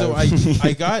 5. So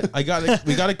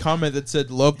we got a comment that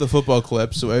said "Love the football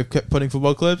clips," so I kept putting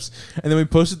football clips, and then we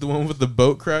posted the one with the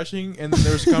boat crashing, and then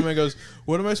there was a comment that goes,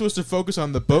 "What am I supposed to focus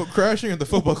on, the boat crashing or the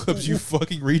football clips? You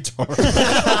fucking retard!"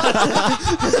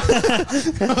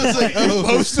 I was like, "Oh,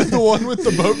 posted the one with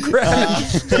the boat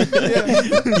crash.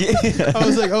 Yeah. I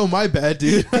was like, "Oh, my bad,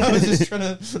 dude." I was just trying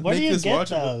to Where do make you this get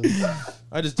watchable. those?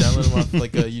 I just downloaded them off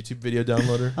like a YouTube video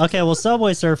downloader. Okay, well,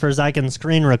 Subway Surfers, I can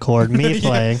screen record me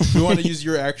playing. We want to use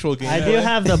your actual game. I do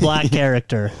have the black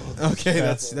character. Okay,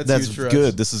 that's That's huge for us.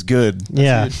 good. This is good.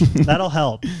 Yeah, that'll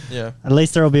help. Yeah, At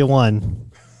least there will be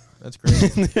one. that's great.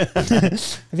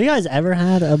 Have you guys ever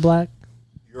had a black?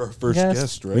 You're our first Yes.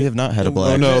 guest, right? We have not had a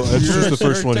black. Oh, no, it's You're- just the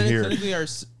first you're one here. technically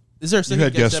this is our second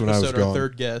had guest guests when I was episode, our gone.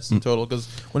 third guest in total, because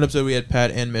one episode we had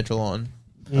Pat and Mitchell on.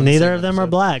 the Neither same of them are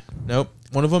episode. black. Nope.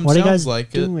 One of them What are you sounds guys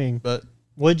like doing? it, but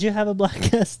Would you have a black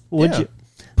guest? Would Yeah. you?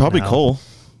 Probably No. Cole.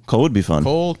 Cole would be fun.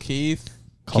 Cole, Keith,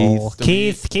 Cole.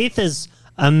 Keith, Keith is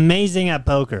amazing at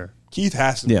poker. Keith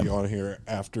has to Yeah. be on here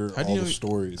after How do all you- the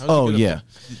stories. how's he Oh, good at- yeah.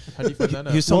 How do you find that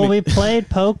out? He's Well, told me. we played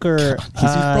poker.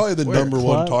 He's probably the where? number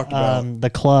one club, talked about the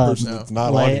club. person No. that's not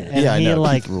on Like, here. and Yeah, I he know,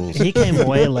 like Keith rules. he came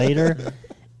way later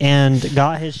and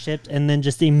got his chips and then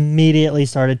just immediately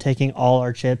started taking all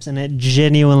our chips and it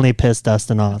genuinely pissed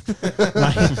Dustin off.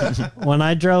 Like, when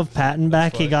I drove Patton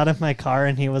back, he got in my car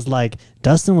and he was like,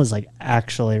 Dustin was like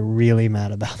actually really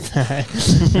mad about that.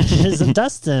 He said,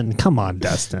 Dustin, come on,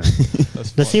 Dustin.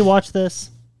 That's Does he funny. watch this?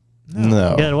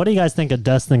 No. Good. What do you guys think of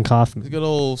Dustin He's a Kaufman? good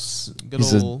old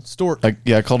He's a- stork.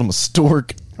 I called him a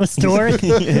stork. A stork?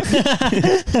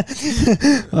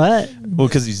 What? Well,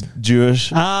 because he's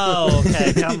Jewish. Oh,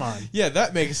 okay. Come on. Yeah,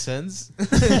 that makes sense.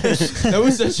 That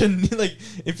was such a like.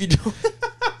 If you don't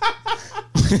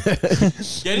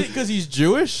get it, because he's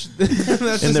Jewish,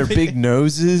 That's And their just big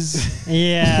noses.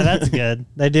 Yeah, that's good.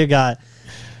 They do got.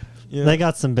 Yeah. They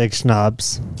got some big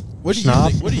schnobs. What do you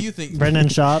Schnapp? think? What do you think? Brendan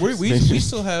Schaub. We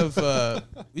still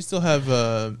have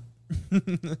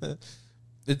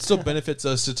it still benefits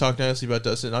us to talk nicely about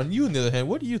Dustin. On you, on the other hand,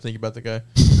 what do you think about the guy?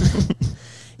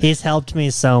 He's helped me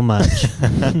so much.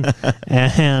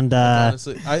 And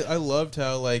Honestly, I loved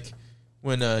how like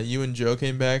when you and Joe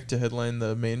came back to headline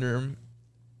the main room,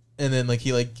 and then like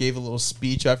he like gave a little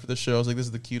speech after the show. I was like, this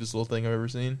is the cutest little thing I've ever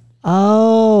seen. It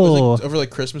oh was like over like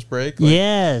Christmas break. Like,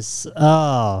 yes.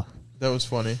 Oh. that was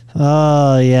funny.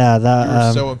 Oh yeah. You That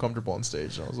were so uncomfortable on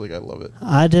stage. And I was like, I love it.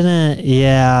 I didn't.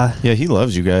 Yeah. Yeah, he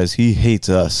loves you guys. He hates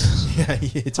us. Yeah,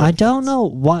 it's I don't know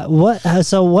what.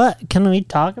 So what? Can we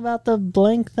talk about the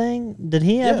Blink thing? Did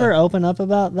he ever open up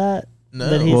about that? No.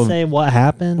 Did he Well- say what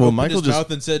happened? well, Opened Michael his just-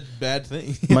 mouth and said bad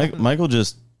things. Michael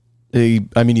just. He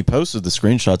posted the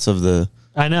screenshots of the.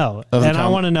 I know, Of the and I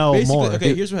com- want to know Basically, more.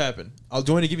 okay, here's what happened. Do you want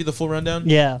me to give you the full rundown?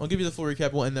 Yeah. I'll give you the full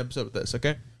recap. We'll end the episode with this,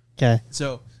 okay? Okay.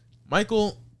 So,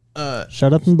 Michael,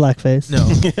 Shut up in blackface. no.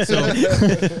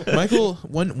 So, Michael,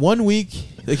 one week,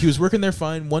 like he was working there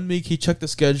fine. 1 week, he checked the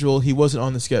schedule. He wasn't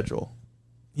on the schedule.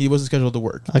 He wasn't scheduled to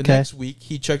work. The next week,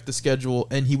 he checked the schedule,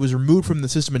 and he was removed from the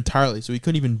system entirely, so he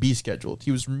couldn't even be scheduled.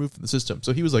 He was removed from the system.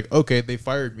 So he was like, okay, they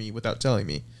fired me without telling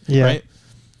me. Yeah. Right?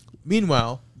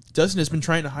 Meanwhile, Dustin has been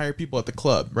trying to hire people at the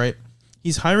club, right?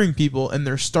 He's hiring people, and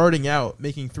they're starting out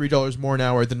making $3 more an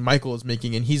hour than Michael is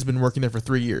making, and he's been working there for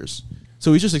 3 years.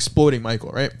 So he's just exploiting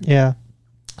Michael, right? Yeah.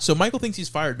 So Michael thinks he's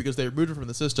fired because they removed him from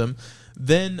the system.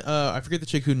 Then, I forget the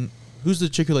chick who's the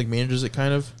chick who, like, manages it,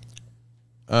 kind of?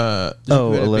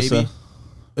 Alyssa.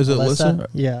 Is it Alyssa?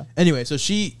 Yeah. Anyway, so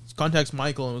she contacts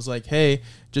Michael and was like, hey, I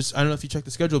don't know if you checked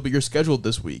the schedule, but you're scheduled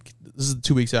this week. This is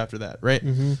 2 weeks after that, right?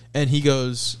 Mm-hmm. And he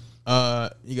goes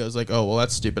like, oh, well,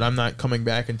 that's stupid. I'm not coming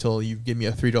back until you give me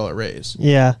a $3 raise.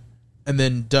 Yeah. And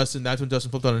then that's when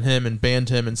Dustin flipped on him and banned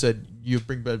him and said, you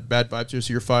bring bad vibes here,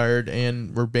 so you're fired,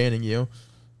 and we're banning you.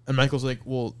 And Michael's like,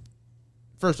 well,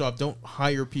 first off, don't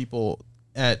hire people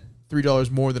at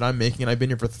 $3 more than I'm making, and I've been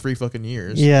here for 3 fucking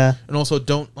years. Yeah. And also,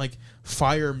 don't like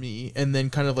fire me and then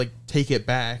kind of like take it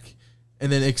back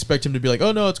and then expect him to be like,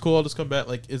 oh no, it's cool, I'll just come back.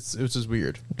 Like it was just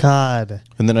weird. God.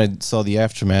 And then I saw the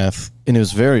aftermath, and it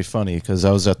was very funny because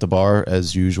I was at the bar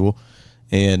as usual,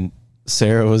 and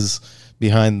Sarah was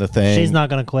behind the thing. She's not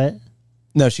gonna quit.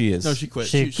 No, she is. No, she quit.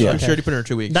 She She already put in her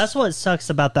 2 weeks. That's what sucks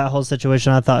about that whole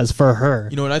situation. I thought is for her.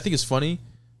 You know what I think is funny?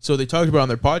 So they talked about it on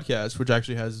their podcast, which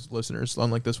actually has listeners,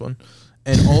 unlike this one.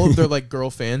 And all of their like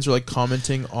girl fans are like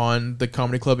commenting on the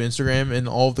comedy club Instagram, and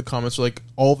all of the comments are like,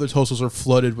 all of their socials are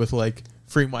flooded with like,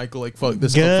 free Michael, like fuck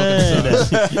this. Good.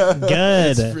 Fucking sucks.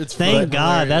 Good. It's Thank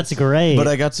God. hilarious. That's great. But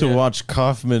I got to watch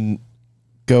Kaufman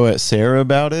go at Sarah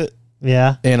about it,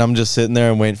 yeah. and I'm just sitting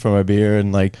there and waiting for my beer,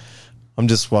 and like I'm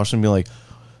just watching him be like,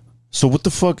 so what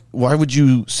the fuck? Why would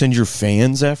you send your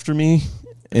fans after me?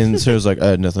 And Sarah's like, I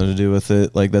had nothing to do with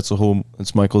it. Like, that's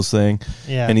Michael's thing.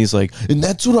 Yeah. And he's like, and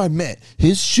that's what I meant.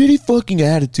 His shitty fucking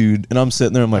attitude. And I'm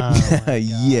sitting there, I'm like,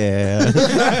 yeah.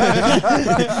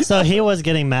 So he was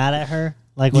getting mad at her?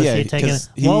 Like, was he taking it?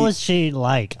 What was she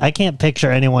like? I can't picture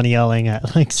anyone yelling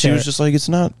at, like, Sarah. She was just like, it's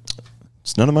none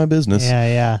of my business. Yeah,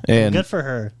 yeah. And, good for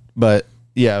her. But,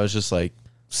 yeah, I was just like,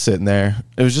 sitting there.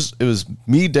 It was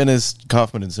me, Dennis,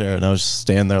 Kaufman, and Sarah, and I was just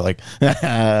standing there like,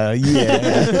 yeah.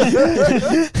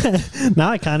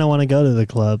 Now I kind of want to go to the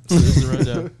club. So this is the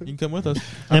rundown. You can come with us.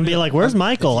 And be like, where's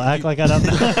Michael? Act like I don't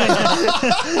know. I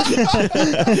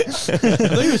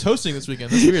thought he was hosting this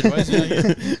weekend. That's weird. Why is he not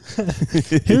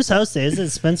here? Who's hosting? Is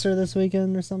it Spencer this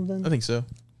weekend or something? I think so.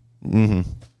 Mm-hmm.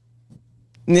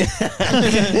 Yeah.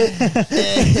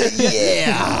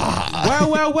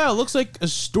 Wow. Looks like a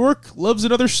stork loves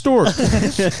another stork.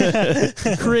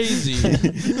 Crazy.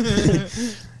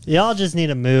 Y'all just need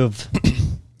to move.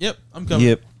 Yep, I'm coming.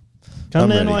 Yep. Come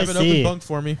to Have an open NYC. bunk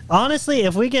for me. Honestly,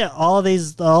 if we get all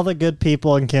the good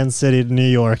people in Kansas City to New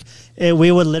York,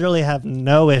 we would literally have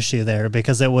no issue there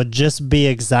because it would just be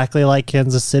exactly like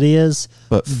Kansas City is,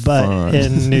 but fun.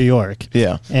 in New York.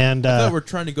 Yeah. And I thought we're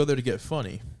trying to go there to get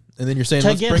funny. And then you're saying,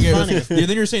 then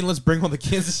you're saying, let's bring all the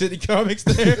Kansas City comics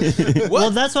there. What? Well,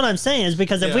 that's what I'm saying is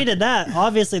because if we did that,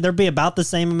 obviously there'd be about the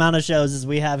same amount of shows as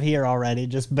we have here already,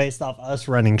 just based off us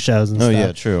running shows and stuff. Oh,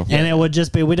 yeah, true. And it would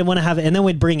just be, we didn't want to have it. And then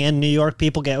we'd bring in New York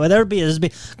people. There'd be,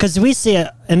 because we see it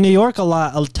in New York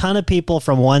a ton of people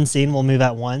from one scene will move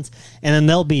at once, and then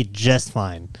they'll be just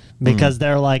fine because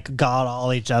they're like God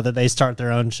all each other. They start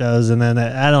their own shows, and then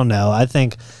I don't know. I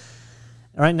think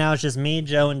right now it's just me,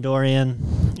 Joe, and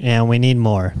Dorian, and we need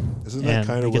more. Isn't that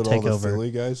kind of what all the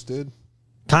Philly guys did?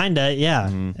 Kinda,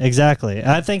 yeah, exactly.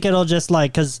 I think it'll just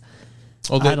like because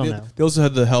I don't know. They also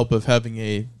had the help of having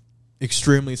a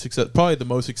extremely probably the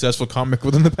most successful comic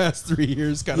within the past 3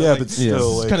 years. Kind of, but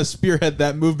still, like, kind of spearhead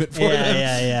that movement for them.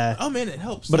 Yeah. Oh man, it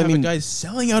helps. But to I have mean, guys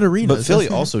selling out arenas. But Philly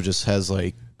also just has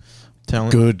like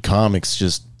talent, good comics.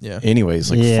 Just anyways,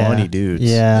 like funny dudes.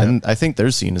 Yeah, and I think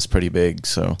their scene is pretty big.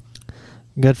 So.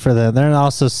 Good for them. They're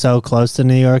also so close to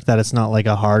New York that it's not like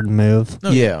a hard move.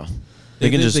 No, yeah. They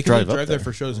can just drive up there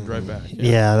for shows and drive back.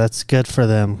 Yeah, that's good for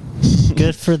them.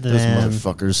 Good for them. Those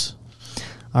motherfuckers.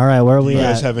 All right, where are we at? You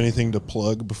at? guys have anything to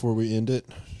plug before we end it?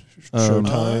 Show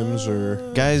times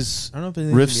or... Guys, I don't know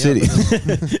if Rift City.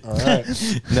 All right.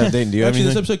 No, Dayton, do you have anything?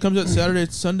 This episode comes out Saturday.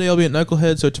 Sunday I'll be at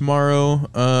Knucklehead, so tomorrow,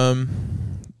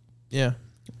 yeah.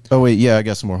 Oh, wait, yeah, I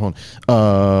got some more. Hold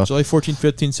on. July 14th,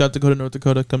 15th, South Dakota, North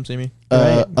Dakota. Come see me.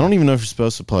 I don't even know if you're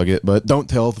supposed to plug it, but don't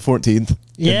tell the 14th.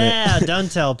 Yeah, don't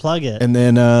tell. Plug it. And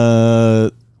then...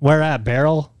 where at?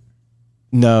 Barrel?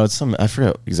 No, it's some... I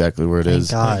forgot exactly where it is.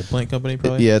 God. Plant Company,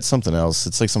 probably? Yeah, it's something else.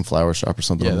 It's like some flower shop or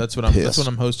something. Yeah, that's what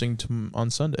I'm hosting on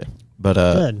Sunday. But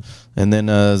good. And then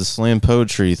the slam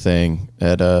poetry thing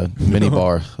at Mini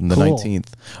Bar on the 19th.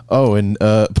 Oh, and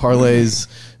Parlay's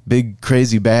big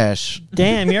crazy bash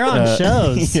Damn, you're on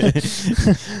shows.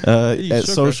 at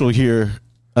social here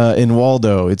in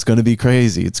Waldo. It's going to be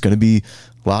crazy. It's going to be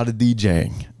a lot of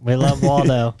DJing. We love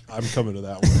Waldo. I'm coming to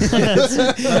that one.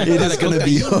 It is going to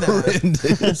be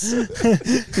horrendous.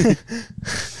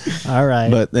 All right.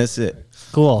 But that's it.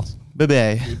 Cool.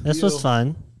 Bye-bye. This was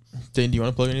fun. Dane, do you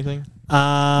want to plug anything? We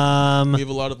have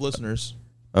a lot of listeners.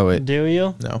 Oh, wait. Do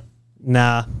you? No.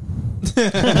 Nah. All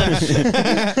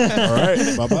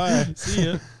right. Bye-bye. See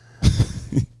ya.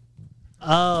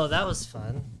 Oh, that was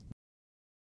fun.